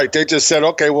 Right. They just said,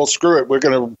 okay, well, screw it. We're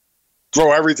going to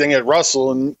throw everything at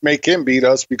Russell and make him beat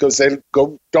us because they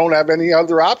don't have any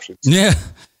other options. Yeah.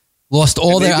 Lost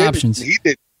all their options. He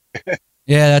did.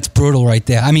 Yeah, that's brutal right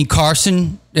there.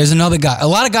 Carson, there's another guy. A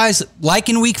lot of guys, like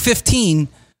in week 15,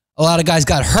 a lot of guys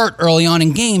got hurt early on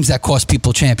in games that cost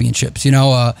people championships. You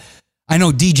know, I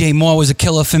know DJ Moore was a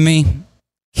killer for me.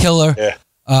 Killer. Yeah.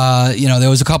 You know, there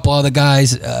was a couple other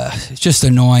guys. It's just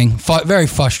annoying. Very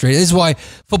frustrating. This is why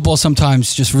football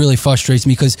sometimes just really frustrates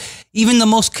me, because even the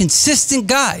most consistent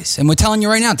guys, and we're telling you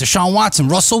right now, Deshaun Watson,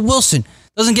 Russell Wilson,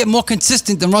 doesn't get more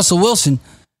consistent than Russell Wilson.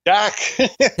 Dak.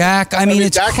 I mean,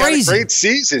 it's Dak crazy. Had a great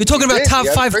season. You're talking about top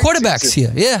 5 quarterbacks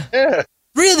season. here. Yeah. Yeah.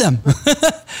 3 of them.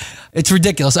 It's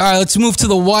ridiculous. All right, let's move to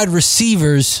the wide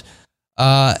receivers.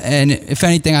 And if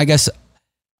anything, I guess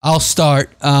I'll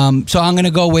start. So I'm going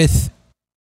to go with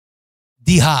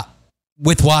D-Hop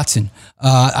with Watson.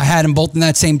 I had them both in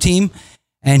that same team,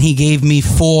 and he gave me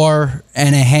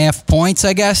 4.5 points,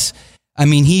 I guess. I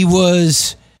mean, he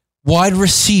was wide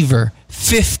receiver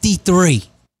 53.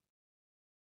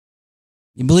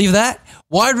 You believe that?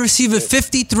 Wide receiver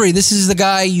 53. This is the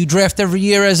guy you draft every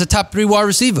year as a top 3 wide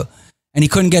receiver. And he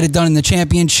couldn't get it done in the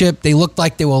championship. They looked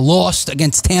like they were lost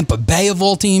against Tampa Bay of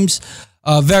all teams.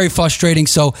 Very frustrating.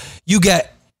 So you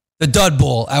get the dud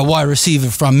ball at wide receiver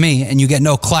from me, and you get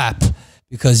no clap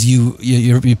because you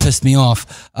pissed me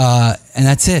off. And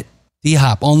that's it.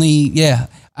 D-Hop. Only, yeah.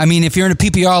 I mean, if you're in a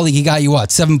PPR league, he got you what?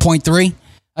 7.3,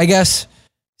 I guess?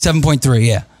 7.3,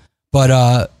 yeah. But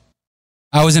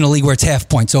I was in a league where it's half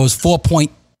point, so it was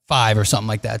 4.5 or something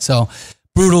like that. So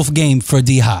brutal game for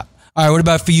D-Hop. All right, what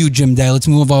about for you, Jim Day? Let's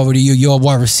move over to you. Your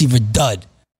wide receiver dud.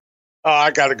 Oh,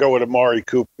 I got to go with Amari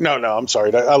Cooper. No, I'm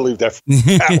sorry. I'll leave that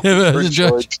for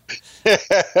George.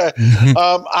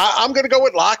 I'm going to go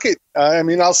with Lockett. I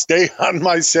mean, I'll stay on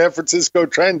my San Francisco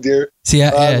trend here.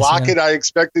 Lockett, I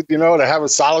expected, to have a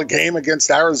solid game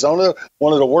against Arizona,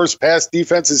 one of the worst pass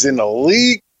defenses in the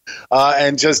league.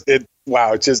 And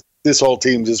this whole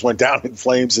team just went down in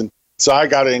flames. And so I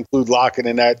got to include Lockett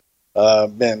in that.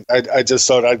 Man, I just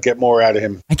thought I'd get more out of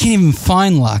him. I can't even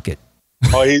find Lockett.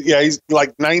 Oh, he's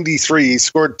like 93. He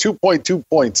scored 2.2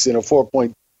 points in a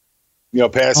 4-point,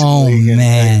 passing league. Oh,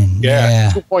 man.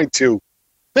 Yeah. 2.2.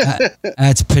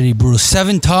 That's pretty brutal.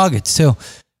 7 targets, too.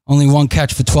 Only 1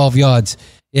 catch for 12 yards.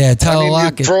 Yeah,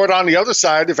 Lockett. Throw it on the other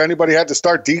side. If anybody had to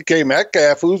start DK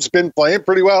Metcalf, who's been playing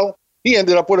pretty well, he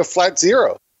ended up with a flat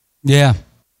 0. Yeah.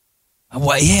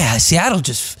 Well, yeah, Seattle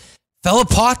just fell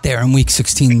apart there in Week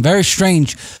 16. Very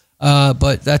strange.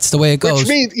 But that's the way it goes. Which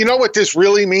means, you know what this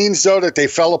really means, though, that they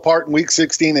fell apart in Week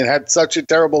 16 and had such a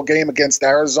terrible game against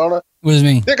Arizona? What does it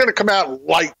mean? They're going to come out and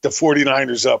light the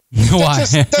 49ers up. Why?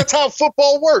 That's how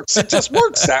football works. It just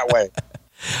works that way.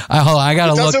 Hold on, I got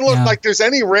to look. It doesn't look like there's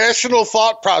any rational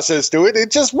thought process to it.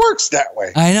 It just works that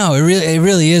way. I know. It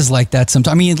really is like that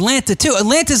sometimes. I mean, Atlanta, too.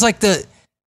 Atlanta's like the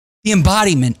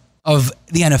embodiment of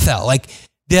the NFL. Like,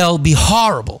 they'll be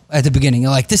horrible at the beginning.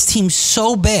 You're like, this team's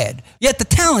so bad. Yet the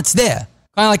talent's there.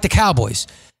 Kind of like the Cowboys.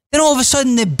 Then all of a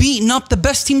sudden, they're beating up the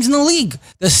best teams in the league.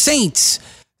 The Saints,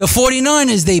 the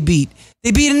 49ers they beat.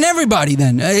 They beating everybody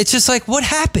then. It's just like, what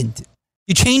happened?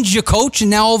 You changed your coach,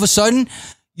 and now all of a sudden,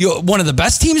 you're one of the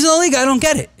best teams in the league? I don't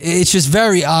get it. It's just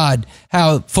very odd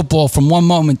how football from one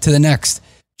moment to the next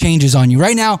changes on you.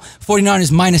 Right now,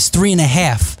 49ers minus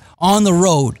 3.5 on the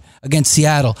road against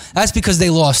Seattle. That's because they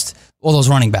lost all those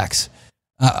running backs.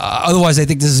 Otherwise, I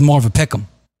think this is more of a pick 'em.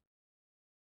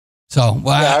 So,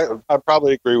 I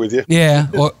probably agree with you. Yeah,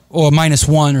 or minus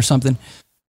 1 or something.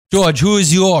 George, who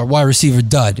is your wide receiver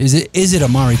dud? Is it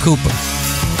Amari Cooper?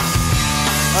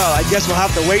 Oh, I guess we'll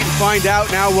have to wait and find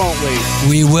out now, won't we?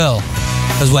 We will,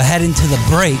 because we're heading to the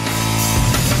break.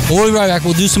 We'll be right back.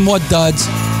 We'll do some more duds.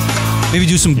 Maybe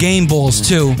do some game balls,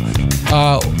 too.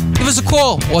 Give us a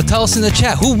call or tell us in the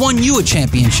chat who won you a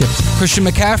championship. Christian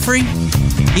McCaffrey?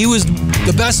 He was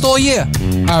the best all year.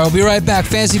 All right, we'll be right back.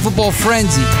 Fantasy Football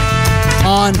Frenzy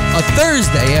on a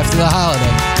Thursday after the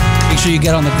holiday. Make sure you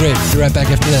get on the grid. Be right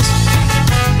back after this.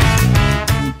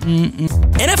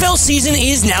 NFL season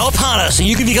is now upon us, and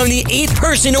you can become the 8th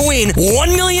person to win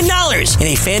 $1 million in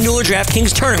a FanDuel or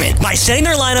DraftKings tournament by setting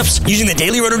their lineups using the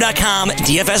DailyRoto.com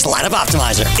DFS lineup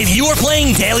optimizer. If you are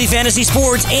playing daily fantasy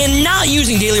sports and not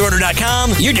using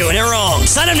DailyRoto.com, you're doing it wrong.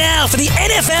 Sign up now for the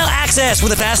NFL access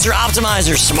with a faster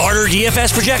optimizer, smarter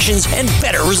DFS projections, and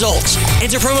better results.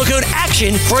 Enter promo code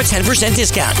ACTION for a 10%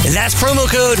 discount. That's promo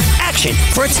code ACTION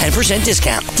for a 10%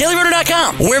 discount.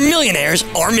 DailyRoto.com, where millionaires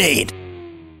are made.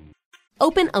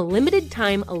 Open a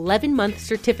limited-time 11-month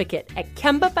certificate at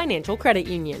Kemba Financial Credit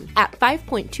Union. At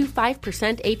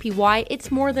 5.25% APY,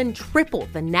 it's more than triple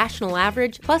the national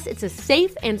average, plus it's a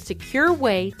safe and secure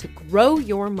way to grow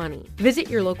your money.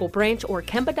 Visit your local branch or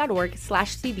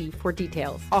kemba.org/cb for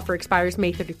details. Offer expires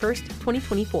May 31st,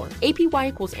 2024. APY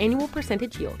equals annual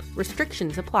percentage yield.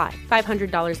 Restrictions apply.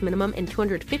 $500 minimum and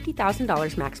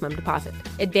 $250,000 maximum deposit.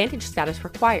 Advantage status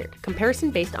required.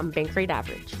 Comparison based on bank rate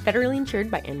average. Federally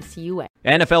insured by NCUA.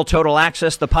 NFL Total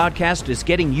Access, the podcast, is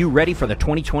getting you ready for the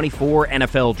 2024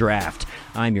 NFL Draft.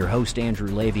 I'm your host, Andrew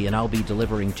Levy, and I'll be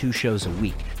delivering 2 shows a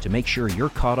week to make sure you're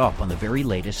caught up on the very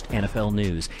latest NFL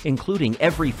news, including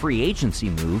every free agency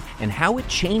move and how it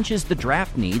changes the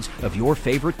draft needs of your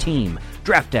favorite team.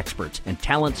 Draft experts and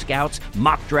talent scouts,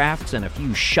 mock drafts, and a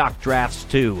few shock drafts,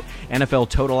 too. NFL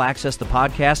Total Access, the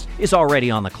podcast, is already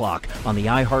on the clock on the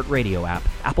iHeartRadio app,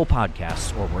 Apple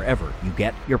Podcasts, or wherever you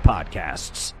get your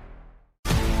podcasts.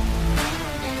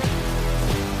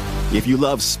 If you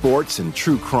love sports and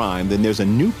true crime, then there's a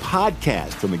new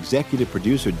podcast from executive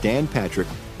producer Dan Patrick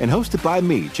and hosted by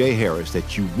me, Jay Harris,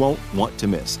 that you won't want to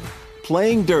miss.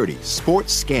 Playing Dirty: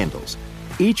 Sports Scandals.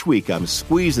 Each week, I'm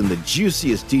squeezing the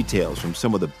juiciest details from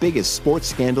some of the biggest sports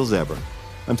scandals ever.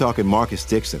 I'm talking Marcus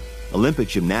Dixon, Olympic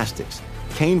gymnastics,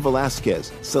 Cain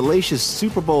Velasquez, salacious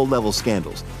Super Bowl-level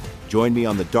scandals. Join me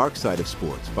on the dark side of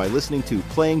sports by listening to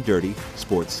Playing Dirty: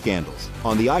 Sports Scandals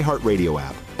on the iHeartRadio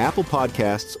app, Apple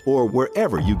Podcasts, or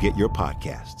wherever you get your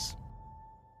podcasts.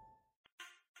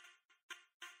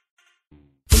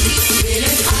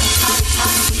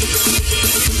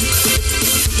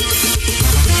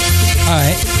 All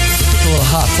right. A little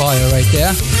hot fire right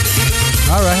there.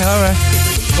 All right.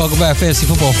 Welcome back, Fantasy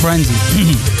Football Frenzy.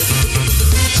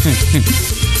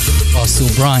 Still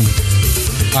Brian.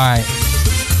 All right.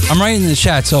 I'm writing in the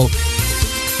chat. So,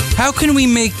 how can we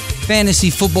make fantasy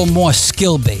football more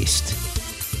skill-based?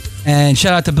 And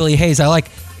shout out to Billy Hayes. I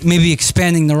like maybe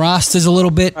expanding the rosters a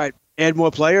little bit. All right. Add more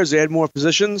players, add more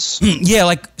positions. Yeah,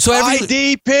 like so.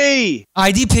 IDP.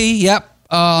 Yep.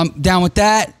 Down with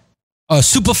that.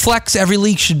 Super flex. Every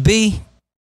league should be.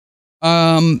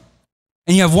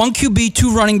 And you have 1 QB,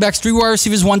 2 running backs, 3 wide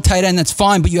receivers, 1 tight end. That's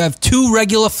fine. But you have 2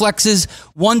 regular flexes,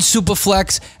 1 super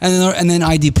flex, and then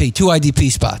IDP. 2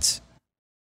 IDP spots.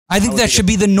 I think that should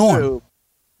be the norm. 2.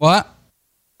 What?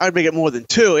 I'd make it more than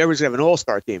 2. Everyone's gonna have an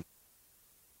all-star team.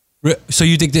 So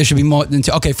you think there should be more than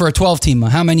 2? Okay, for a 12-teamer,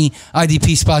 how many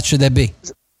IDP spots should there be?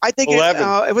 I think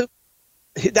 11.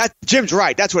 That Jim's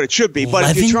right. That's what it should be.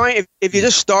 But 11? if you're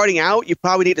just starting out, you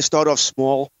probably need to start off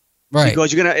small, right?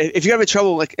 Because if you're having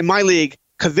trouble, like in my league,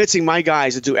 convincing my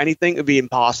guys to do anything would be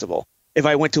impossible. If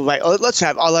I went to let's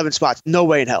have 11 spots, no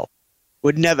way in hell,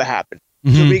 would never happen.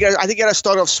 Mm-hmm. So I think you got to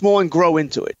start off small and grow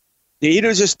into it. You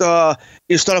either just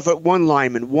you start off at 1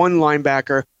 lineman, 1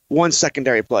 linebacker, 1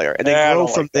 secondary player, and then grow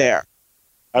from there.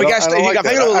 If you got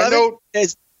 11,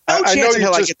 there's no chance in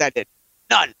hell I get that in.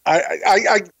 None.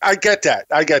 I get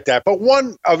that. But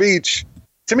 1 of each,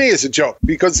 to me, is a joke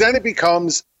because then it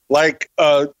becomes like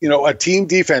a team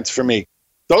defense for me.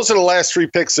 Those are the last 3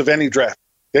 picks of any draft.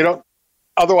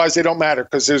 Otherwise they don't matter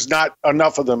because there's not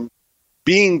enough of them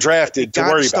being drafted to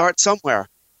worry about. Start somewhere.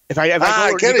 If I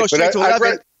go straight to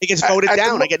 11, it gets voted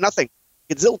down. I get nothing.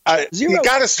 It's 0. You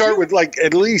got to start with like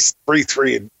at least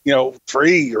 3 and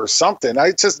 3 or something.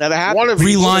 I just never happened. 1 of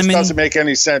each doesn't make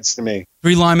any sense to me.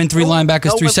 3 linemen, 3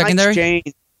 linebackers, 3 secondary.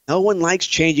 No one likes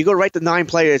change. You go right to 9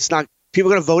 players. It's not.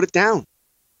 People are going to vote it down.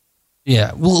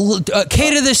 Yeah, well,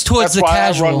 cater this towards the casual.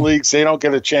 That's why I run leagues. They don't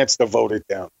get a chance to vote it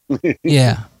down.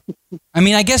 Yeah, I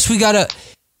mean, I guess we gotta.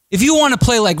 If you want to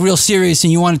play like real serious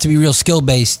and you want it to be real skill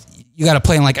based, you got to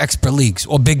play in like expert leagues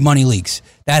or big money leagues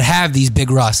that have these big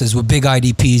rosters with big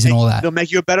IDPs and all that. They'll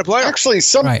make you a better player. Actually,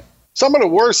 some of the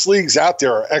worst leagues out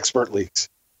there are expert leagues.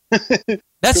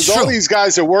 That's true. All these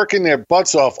guys are working their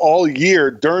butts off all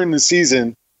year during the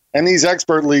season, and these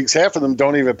expert leagues, half of them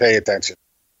don't even pay attention.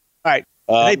 All right.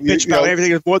 They bitch about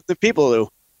everything more than people do.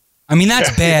 I mean,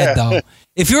 that's bad, though.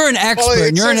 If you're an expert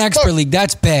and you're in an expert league,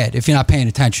 that's bad if you're not paying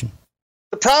attention.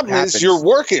 The problem is you're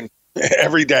working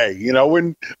every day.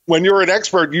 When you're an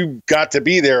expert, you got to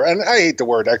be there. And I hate the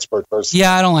word expert person.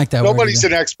 Yeah, I don't like that word. Nobody's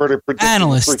an expert at predicting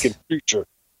the freaking future.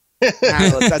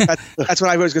 That's what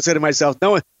I always consider myself.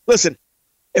 No one, listen,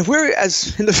 if we're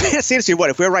as in the fantasy,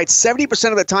 if we're right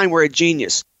 70% of the time, we're a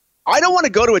genius. I don't want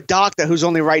to go to a doctor who's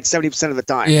only right 70% of the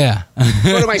time. Yeah.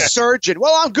 Go to my surgeon.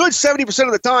 Well, I'm good 70%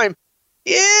 of the time.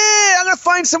 Yeah, I'm going to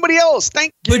find somebody else.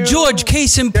 Thank you. But George,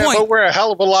 case in point. But we're a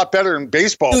hell of a lot better than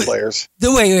baseball players.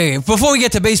 Wait. Before we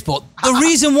get to baseball, the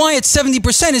reason why it's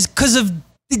 70% is because of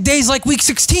days like week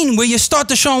 16 where you start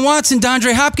Deshaun Watson,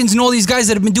 DeAndre Hopkins, and all these guys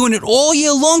that have been doing it all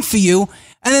year long for you,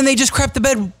 and then they just crap the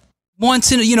bed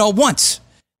once.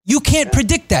 You can't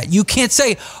predict that. You can't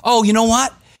say, oh, you know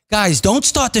what? Guys, don't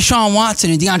start Deshaun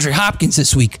Watson and DeAndre Hopkins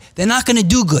this week. They're not going to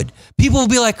do good. People will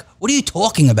be like, what are you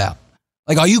talking about?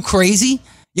 Like, are you crazy?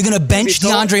 You're going to bench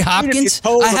DeAndre Hopkins?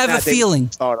 I have a feeling.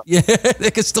 Yeah,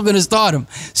 they're still going to start him.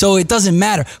 So it doesn't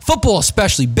matter. Football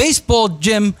especially. Baseball,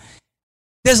 Jim,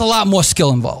 there's a lot more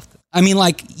skill involved. I mean,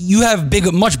 like, you have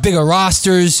much bigger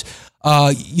rosters.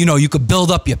 You could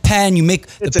build up your pen. You make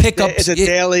the pickups. It's a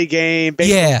daily game.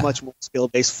 Baseball is much more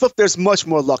skill-based. There's much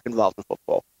more luck involved in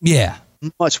football. Yeah.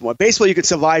 Much more. Baseball, you could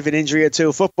survive an injury or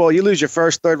two. Football, you lose your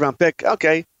first, third-round pick.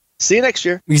 Okay, see you next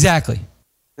year. Exactly.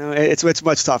 It's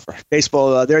much tougher.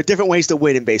 Baseball, there are different ways to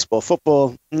win in baseball.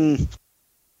 Football,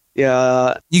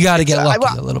 yeah. You got to get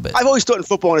lucky a little bit. I've always thought in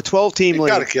football in a 12-team league.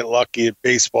 You got to get lucky at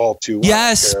baseball, too.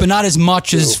 Yes, but not as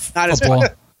much as football.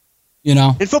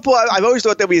 In football, I've always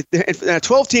thought that in a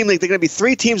 12-team league, there are going to be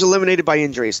 3 teams eliminated by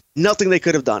injuries. Nothing they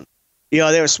could have done.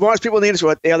 They were smartest people in the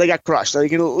industry. They got crushed. So you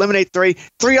can eliminate 3.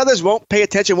 3 others won't pay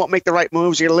attention, won't make the right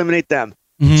moves. You can eliminate them.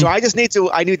 Mm-hmm. So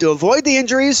I need to avoid the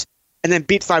injuries and then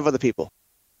beat 5 other people.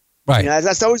 Right.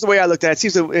 That's always the way I looked at it. It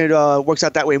seems it works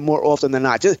out that way more often than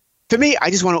not. For me, I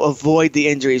just want to avoid the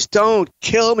injuries. Don't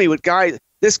kill me with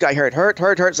this guy hurt.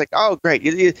 It's like, oh, great.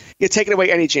 You're taking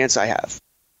away any chance I have.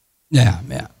 Yeah.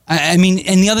 I mean,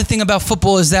 and the other thing about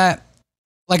football is that,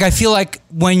 like, I feel like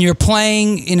when you're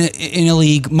playing in a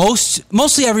league,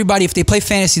 mostly everybody, if they play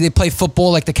fantasy, they play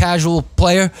football like the casual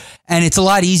player, and it's a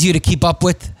lot easier to keep up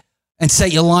with and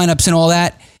set your lineups and all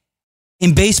that.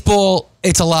 In baseball,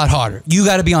 it's a lot harder. You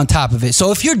got to be on top of it.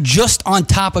 So if you're just on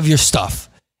top of your stuff,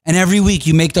 and every week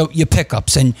you make your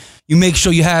pickups and you make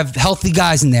sure you have healthy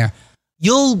guys in there,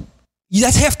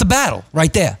 that's half the battle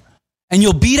right there. And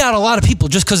you'll beat out a lot of people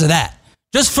just because of that,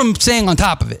 just from staying on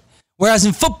top of it. Whereas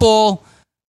in football,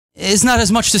 it's not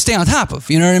as much to stay on top of.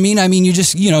 You know what I mean? I mean, you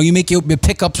just, you make your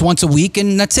pickups once a week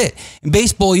and that's it. In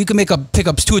baseball, you can make up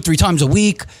pickups 2 or 3 times a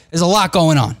week. There's a lot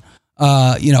going on.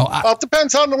 Well, it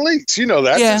depends on the leagues. You know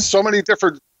that. Yeah. There's so many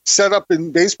different setup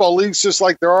in baseball leagues, just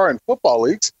like there are in football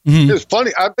leagues. Mm-hmm. There's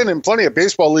plenty. I've been in plenty of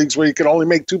baseball leagues where you can only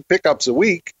make 2 pickups a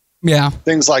week. Yeah.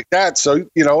 Things like that. So,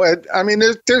 I mean,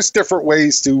 there's different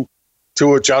ways to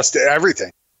adjust to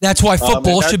everything. That's why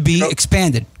football should be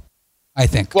expanded, I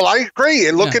think. Well, I agree.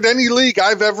 And look at any league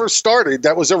I've ever started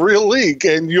that was a real league,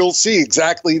 and you'll see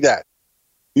exactly that.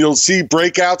 You'll see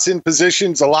breakouts in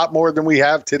positions a lot more than we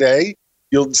have today.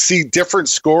 You'll see different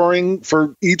scoring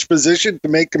for each position to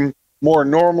make them more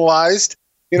normalized.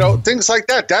 Things like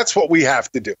that. That's what we have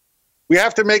to do. We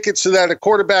have to make it so that a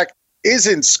quarterback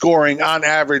isn't scoring on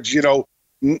average,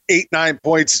 8-9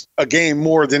 points a game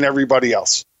more than everybody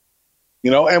else.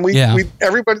 And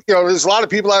everybody, there's a lot of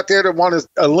people out there that want to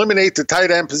eliminate the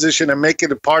tight end position and make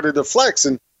it a part of the flex.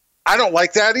 And I don't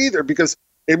like that either, because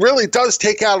it really does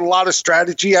take out a lot of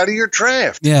strategy out of your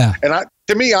draft. Yeah. And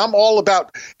to me, I'm all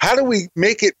about how do we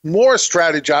make it more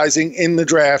strategizing in the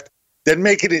draft than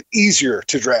making it easier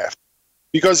to draft.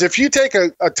 Because if you take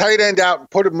a tight end out and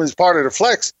put him as part of the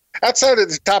flex, outside of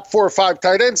the top 4 or 5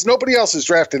 tight ends, nobody else is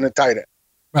drafting a tight end.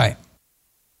 Right.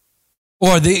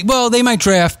 Or they might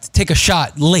take a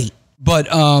shot late, but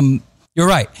you're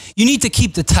right. You need to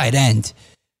keep the tight end.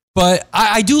 But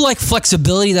I do like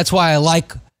flexibility. That's why I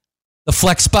like the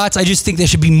flex spots. I just think there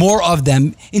should be more of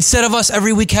them, instead of us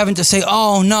every week having to say,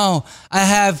 oh no, I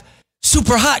have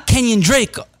super hot Kenyon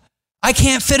Drake. I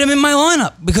can't fit him in my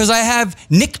lineup because I have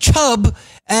Nick Chubb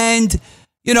and,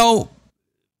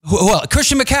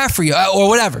 Christian McCaffrey or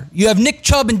whatever. You have Nick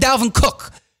Chubb and Dalvin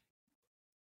Cook.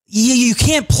 You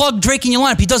can't plug Drake in your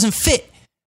lineup. He doesn't fit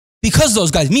because of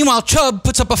those guys. Meanwhile, Chubb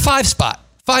puts up a 5 spot,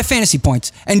 5 fantasy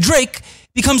points, and Drake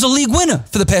becomes a league winner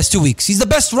for the past 2 weeks. He's the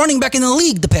best running back in the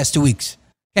league the past 2 weeks.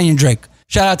 Kenyon Drake.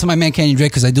 Shout out to my man Kenyon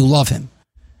Drake, because I do love him.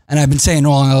 And I've been saying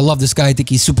all along, I love this guy. I think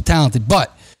he's super talented.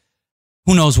 But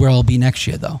who knows where I'll be next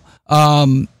year, though. I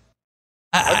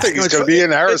think he's going to be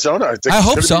in Arizona. I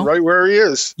hope so. Right where he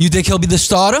is. You think he'll be the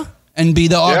starter and be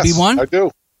the RB1? I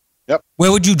do. Yep.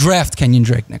 Where would you draft Kenyon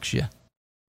Drake next year?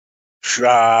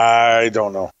 I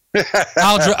don't know.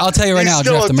 I'll tell you right now. He's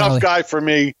still a tough guy for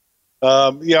me.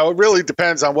 It really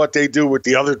depends on what they do with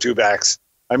the other 2 backs.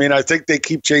 I mean, I think they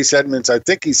keep Chase Edmonds. I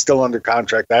think he's still under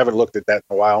contract. I haven't looked at that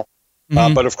in a while.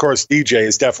 Mm-hmm. But, of course, DJ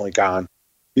is definitely gone.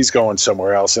 He's going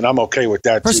somewhere else, and I'm okay with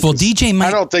that. First of all, DJ might...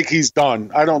 I don't think he's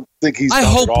done. I don't think he's done I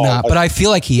hope at all. not, but I feel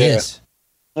like he is.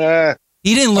 He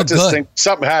didn't look good. I just think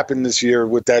something happened this year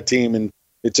with that team, and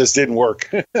it just didn't work.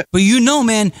 But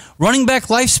man, running back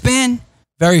lifespan,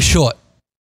 very short.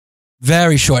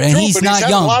 Very short. And True, he's but not had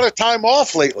young. A lot of time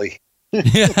off lately. Yeah,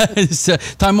 it's,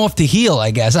 time off to heal,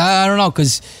 I guess. I don't know,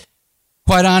 because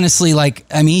quite honestly,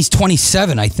 he's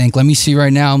 27, I think. Let me see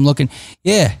right now. I'm looking.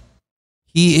 Yeah,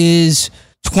 he is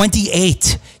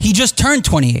 28. He just turned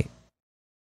 28.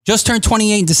 Just turned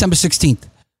 28 on December 16th.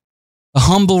 The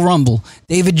humble rumble.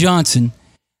 David Johnson.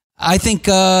 I think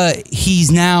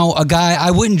he's now a guy,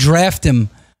 I wouldn't draft him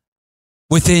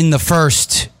within the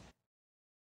first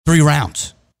 3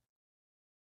 rounds.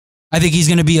 I think he's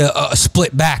going to be a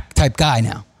split back type guy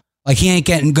now. Like, he ain't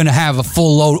going to have a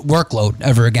full workload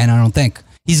ever again, I don't think.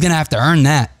 He's going to have to earn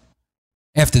that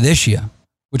after this year,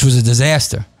 which was a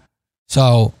disaster.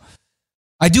 So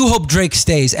I do hope Drake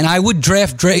stays, and I would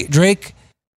draft Drake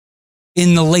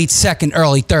in the late second,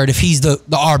 early third if he's the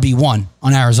RB1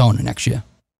 on Arizona next year.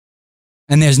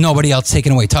 And there's nobody else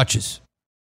taking away touches.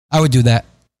 I would do that.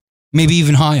 Maybe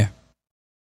even higher.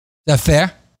 Is that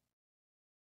fair?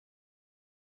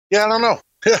 Yeah, I don't know.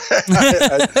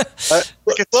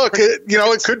 Look,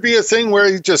 it could be a thing where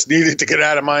he just needed to get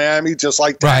out of Miami, just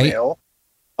like Tannehill.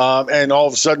 Right. And all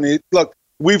of a sudden,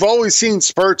 we've always seen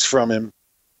spurts from him.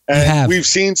 And we've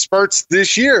seen spurts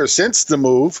this year since the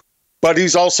move. But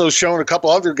he's also shown a couple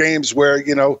other games where,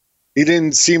 he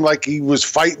didn't seem like he was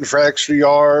fighting for extra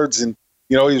yards. And,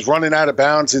 he was running out of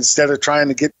bounds instead of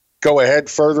trying to go ahead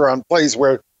further on plays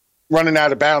where running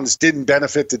out of bounds didn't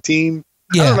benefit the team.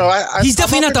 Yeah. I don't know. He's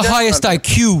definitely not the highest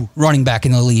IQ running back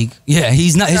in the league. Yeah,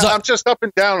 he's not. I'm just up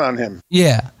and down on him.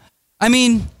 Yeah. I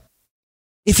mean,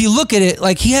 if you look at it,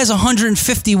 he has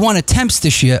 151 attempts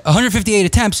this year, 158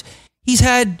 attempts. He's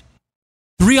had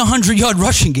 3 100-yard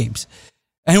rushing games.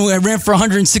 And we ran for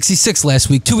 166 last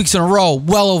week, 2 weeks in a row,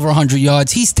 well over 100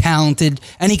 yards. He's talented,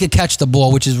 and he could catch the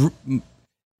ball, which is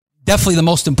definitely the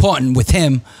most important with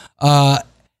him.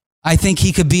 I think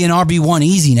he could be an RB1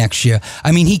 easy next year.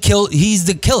 I mean, he's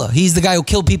the killer. He's the guy who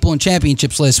killed people in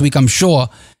championships last week, I'm sure.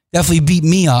 Definitely beat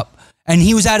me up. And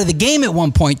he was out of the game at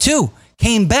one point, too.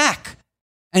 Came back.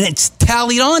 And it's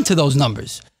tallied on to those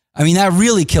numbers. I mean, that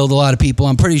really killed a lot of people,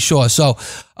 I'm pretty sure. So,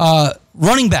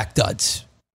 running back duds.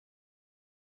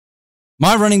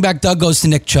 My running back dud goes to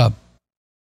Nick Chubb.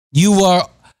 You are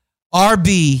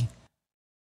RB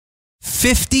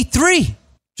 53.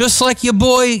 Just like your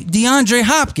boy DeAndre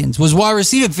Hopkins was wide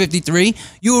receiver 53.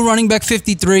 You were running back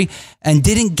 53 and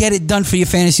didn't get it done for your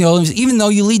fantasy owners. Even though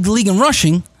you lead the league in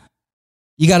rushing,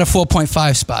 you got a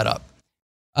 4.5 spot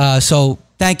up. So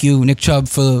thank you, Nick Chubb,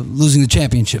 for losing the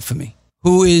championship for me.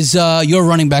 Who is your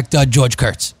running back dud, George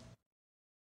Kurtz?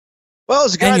 Well,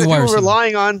 it's a guy that we were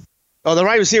relying on. Oh, the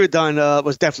right receiver done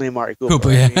was definitely Amari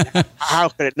Cooper. Yeah. I mean, how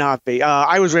could it not be?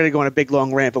 I was ready to go on a big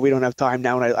long rant, but we don't have time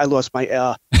now, and I lost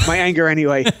my my anger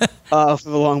anyway for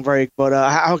the long break. But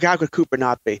how could Cooper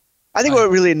not be? I think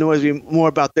what really annoys me more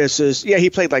about this is,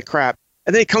 he played like crap,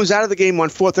 and then he comes out of the game on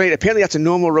 4th and 8. Apparently, that's a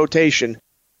normal rotation.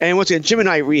 And once again, Jim and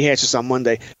I rehashed this on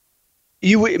Monday.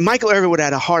 Michael Irvin would have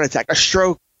had a heart attack, a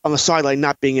stroke on the sideline,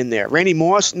 not being in there. Randy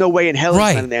Moss, no way in hell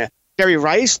he's not in there. Jerry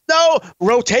Rice, no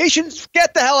rotations.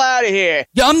 Get the hell out of here.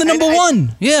 Yeah, I'm the number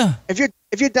one. Yeah. If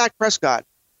you're Dak Prescott,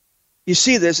 you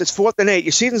see this. It's 4th and 8.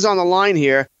 Your season's on the line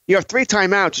here. You have 3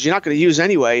 timeouts that you're not going to use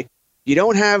anyway. You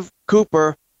don't have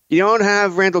Cooper. You don't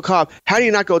have Randall Cobb. How do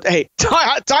you not go? Hey,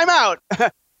 timeout.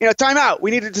 Timeout.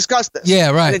 We need to discuss this. Yeah,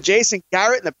 right. And then Jason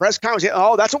Garrett in the press conference.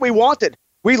 Oh, that's what we wanted.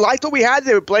 We liked what we had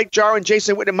there with Blake Jarwin,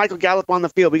 Jason Witten, and Michael Gallup on the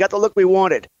field. We got the look we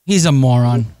wanted. He's a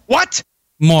moron. What?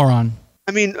 Moron.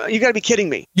 I mean, you got to be kidding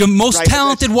me. Your most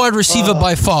talented wide receiver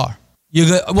by far.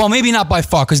 Well, maybe not by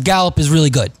far, because Gallup is really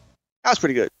good. That's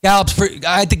pretty good.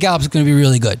 I think Gallup's going to be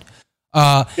really good.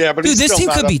 But dude, this team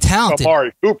could be talented.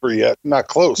 Amari Cooper yet? Not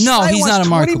close. No, he's not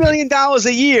Amari Cooper. $20 million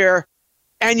a year,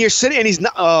 and you're sitting, and he's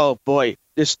not. Oh boy,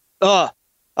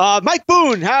 Mike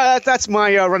Boone. That's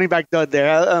my running back dud there.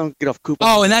 I don't get off Cooper.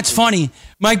 Oh, and that's funny.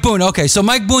 Mike Boone. Okay, so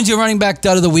Mike Boone's your running back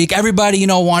dud of the week. Everybody,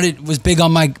 was big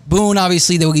on Mike Boone.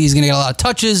 Obviously, he's going to get a lot of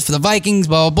touches for the Vikings,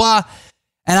 blah, blah, blah.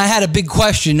 And I had a big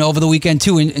question over the weekend,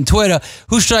 too, in Twitter.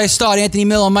 Who should I start, Anthony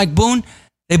Miller or Mike Boone?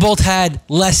 They both had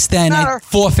less than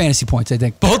 4 fantasy points, I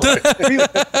think. Both.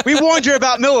 We warned you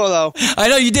about Miller, though. I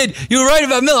know you did. You were right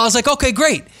about Miller. I was like, okay,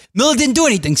 great. Miller didn't do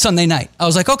anything Sunday night. I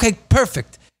was like, okay,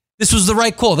 perfect. This was the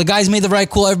right call. The guys made the right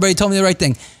call. Everybody told me the right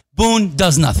thing. Boone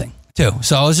does nothing, too.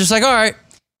 So I was just like, all right,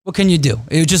 what can you do?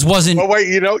 It just wasn't. Well, wait,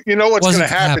 you know what's going to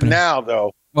happen now,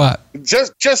 though? What?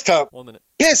 Just to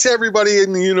piss everybody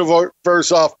in the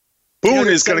universe off, Boone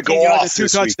is going to go off 2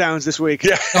 touchdowns this week.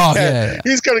 Yeah. Oh, yeah.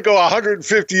 He's going to go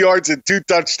 150 yards and 2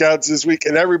 touchdowns this week,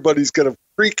 and everybody's going to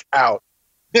freak out.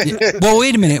 Well,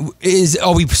 wait a minute.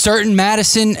 Are we certain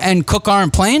Madison and Cook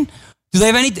aren't playing? Do they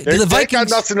have any? Do the Vikings? They got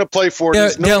nothing to play for.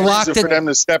 There's no reason for them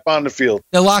to step on the field.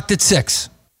 They're locked at 6.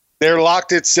 They're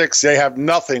locked at 6. They have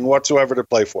nothing whatsoever to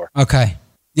play for. Okay.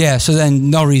 Yeah, so then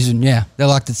no reason. Yeah, they're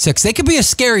locked at 6. They could be a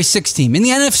scary 6 team. In the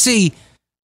NFC,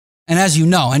 and as you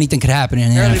know, anything could happen in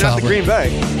the Apparently NFL. Not the Green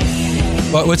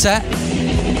Bay. What's that?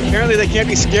 Apparently they can't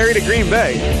be scary to Green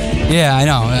Bay. Yeah, I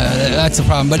know. That's the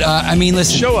problem. But, I mean,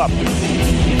 listen. Show up.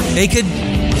 They could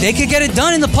get it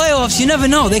done in the playoffs. You never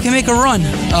know. They can make a run.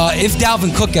 If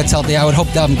Dalvin Cook gets healthy, I would hope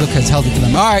Dalvin Cook gets healthy for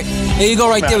them. All right, there you go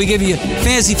right there. We give you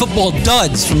fantasy football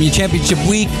duds from your championship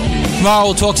week. Tomorrow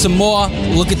we'll talk some more.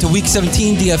 We'll look into Week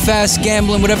 17, DFS,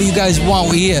 gambling, whatever you guys want.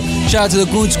 We're here. Shout out to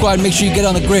the Goon Squad. Make sure you get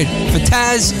on the grid. For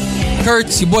Taz,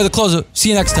 Kurtz, your boy the closer. See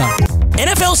you next time.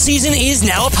 NFL season is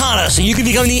now upon us, and you can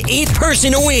become the 8th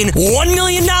person to win $1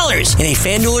 million in a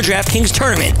FanDuel or DraftKings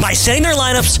tournament by setting their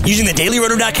lineups using the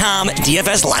DailyRoto.com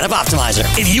DFS lineup optimizer.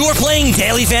 If you are playing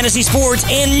daily fantasy sports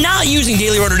and not using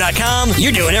DailyRoto.com,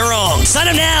 you're doing it wrong. Sign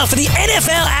up now for the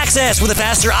NFL access with a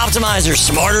faster optimizer,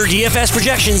 smarter DFS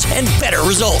projections, and better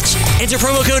results. Enter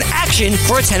promo code ACTION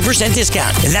for a 10%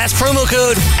 discount. That's promo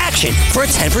code ACTION for a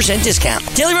 10% discount.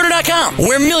 DailyRoto.com,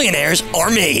 where millionaires are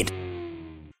made.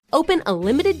 Open a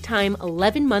limited-time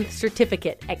 11-month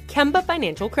certificate at Kemba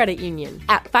Financial Credit Union.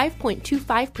 At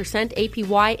 5.25%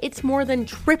 APY, it's more than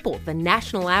triple the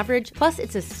national average, plus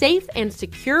it's a safe and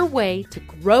secure way to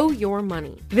grow your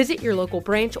money. Visit your local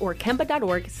branch or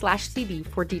kemba.org/cb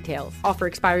for details. Offer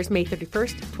expires May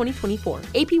 31st, 2024.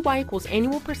 APY equals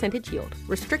annual percentage yield.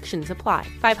 Restrictions apply.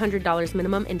 $500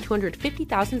 minimum and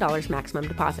 $250,000 maximum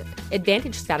deposit.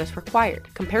 Advantage status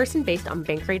required. Comparison based on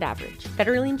bank rate average.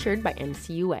 Federally insured by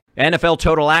NCUA. NFL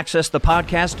Total Access, the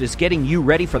podcast, is getting you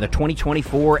ready for the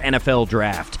 2024 NFL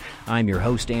Draft. I'm your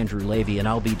host, Andrew Levy, and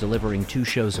I'll be delivering 2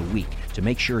 shows a week to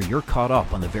make sure you're caught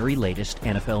up on the very latest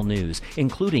NFL news,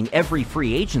 including every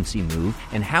free agency move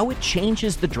and how it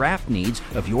changes the draft needs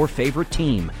of your favorite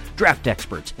team. Draft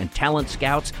experts and talent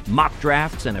scouts, mock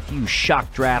drafts, and a few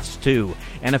shock drafts, too.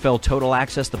 NFL Total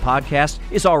Access, the podcast,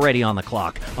 is already on the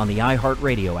clock on the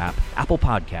iHeartRadio app, Apple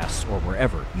Podcasts, or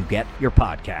wherever you get your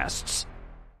podcasts.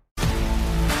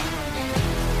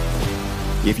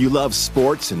 If you love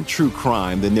sports and true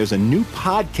crime, then there's a new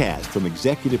podcast from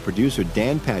executive producer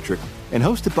Dan Patrick and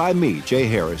hosted by me, Jay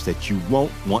Harris, that you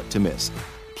won't want to miss.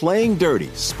 Playing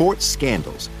Dirty: Sports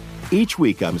Scandals. Each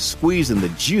week, I'm squeezing the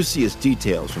juiciest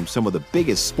details from some of the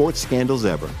biggest sports scandals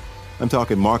ever. I'm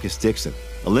talking Marcus Dixon,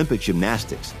 Olympic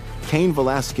gymnastics, Cain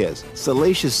Velasquez,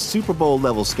 salacious Super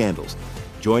Bowl-level scandals.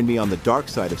 Join me on the dark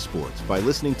side of sports by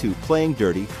listening to Playing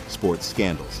Dirty: Sports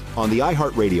Scandals on the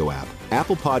iHeartRadio app,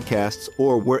 Apple Podcasts,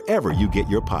 or wherever you get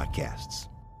your podcasts.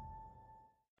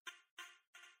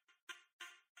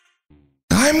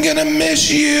 I'm gonna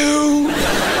miss you.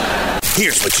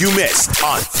 Here's what you missed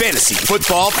on Fantasy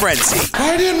Football Frenzy.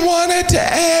 I didn't want it to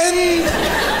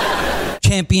end.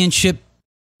 Championship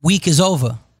week is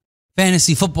over.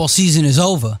 Fantasy football season is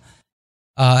over.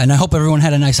 And I hope everyone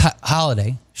had a nice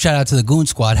holiday. Shout out to the Goon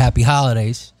Squad. Happy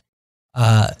holidays.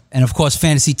 And, of course,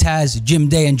 Fantasy Taz, Jim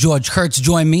Day, and George Kurtz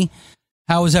join me.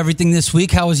 How was everything this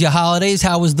week? How was your holidays?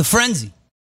 How was the Frenzy?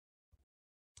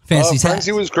 Fantasy Taz.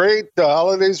 Frenzy was great. The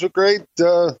holidays were great.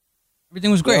 Everything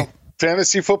was great.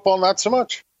 Fantasy football, not so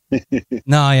much.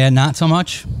 No, yeah, not so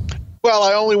much. Well,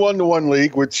 I only won the one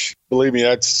league, which, believe me,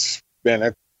 that's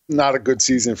not a good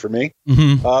season for me.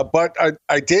 Mm-hmm. But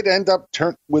I did end up,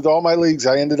 with all my leagues,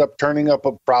 I ended up turning up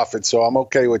a profit, so I'm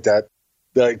okay with that.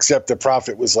 Except the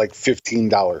profit was like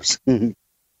 $15.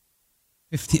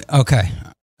 15. Okay.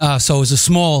 So it was a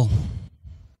small.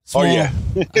 Oh, yeah.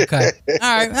 Okay.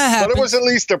 All right. That happens. But it was at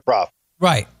least a profit.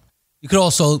 Right. You could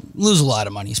also lose a lot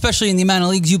of money, especially in the amount of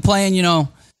leagues you play in.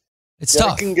 It's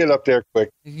tough. You can get up there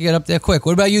quick.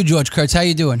 What about you, George Kurtz? How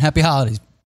you doing? Happy holidays.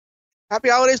 Happy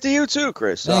holidays to you too,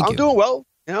 Chris. I'm doing well.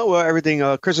 Everything.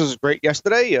 Christmas was great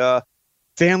yesterday.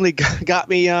 Family got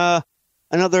me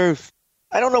another.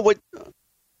 I don't know what.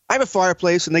 I have a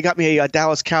fireplace, and they got me a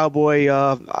Dallas Cowboy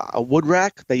a wood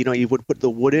rack that you would put the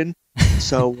wood in.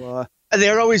 So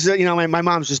they're always my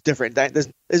mom's just different. There's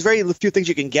very few things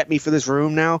you can get me for this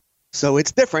room now, so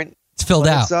it's different. It's filled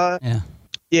out. Yeah,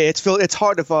 it's filled. It's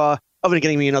hard if other than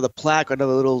getting me another plaque or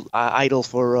another little idol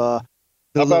for.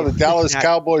 How about a Dallas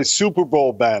Cowboys Super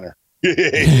Bowl banner?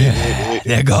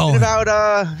 They're going.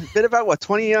 Been about what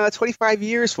 25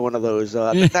 years for one of those.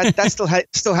 That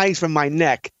still hangs from my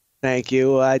neck. Thank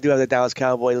you. I do have the Dallas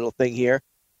Cowboy little thing here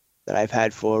that I've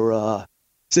had for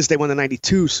since they won the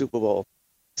 '92 Super Bowl.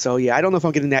 So yeah, I don't know if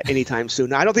I'm getting that anytime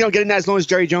soon. I don't think I'm getting that as long as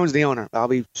Jerry Jones, the owner. I'll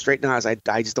be straight and honest.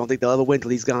 I just don't think they'll ever win till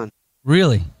he's gone.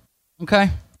 Really? Okay.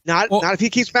 Not if he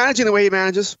keeps managing the way he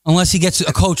manages. Unless he gets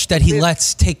a coach that he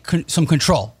lets take some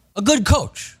control. A good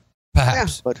coach,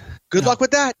 perhaps. Yeah, but good luck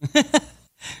with that.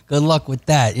 Good luck with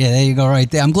that. Yeah, there you go right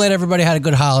there. I'm glad everybody had a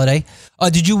good holiday.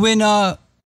 Did you win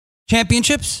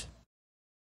championships?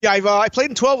 Yeah, I played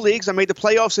in 12 leagues. I made the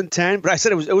playoffs in 10, but I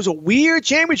said it was a weird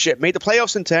championship. Made the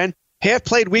playoffs in 10. Half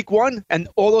played week 1, and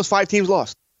all those 5 teams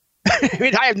lost. I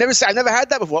mean, I've never had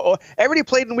that before. Everybody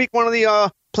played in week 1 of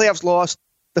the playoffs lost.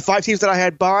 The 5 teams that I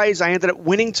had buys, I ended up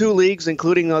winning 2 leagues,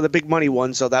 including the big money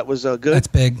one. So that was good. That's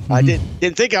big. Mm-hmm. I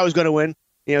didn't think I was going to win.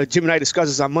 You know, Jim and I discussed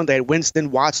this on Monday. I had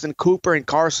Winston, Watson, Cooper, and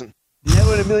Carson.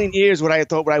 Never in a million years would I have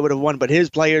thought I would have won, but his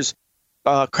players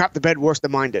crapped the bed worse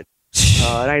than mine did.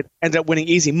 And I ended up winning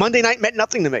easy. Monday night meant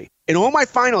nothing to me. In all my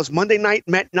finals, Monday night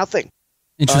meant nothing.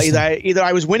 Either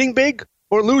I was winning big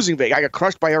or losing big. I got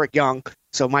crushed by Eric Young,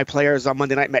 so my players on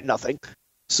Monday night meant nothing.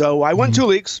 So I won 2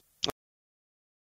 leagues.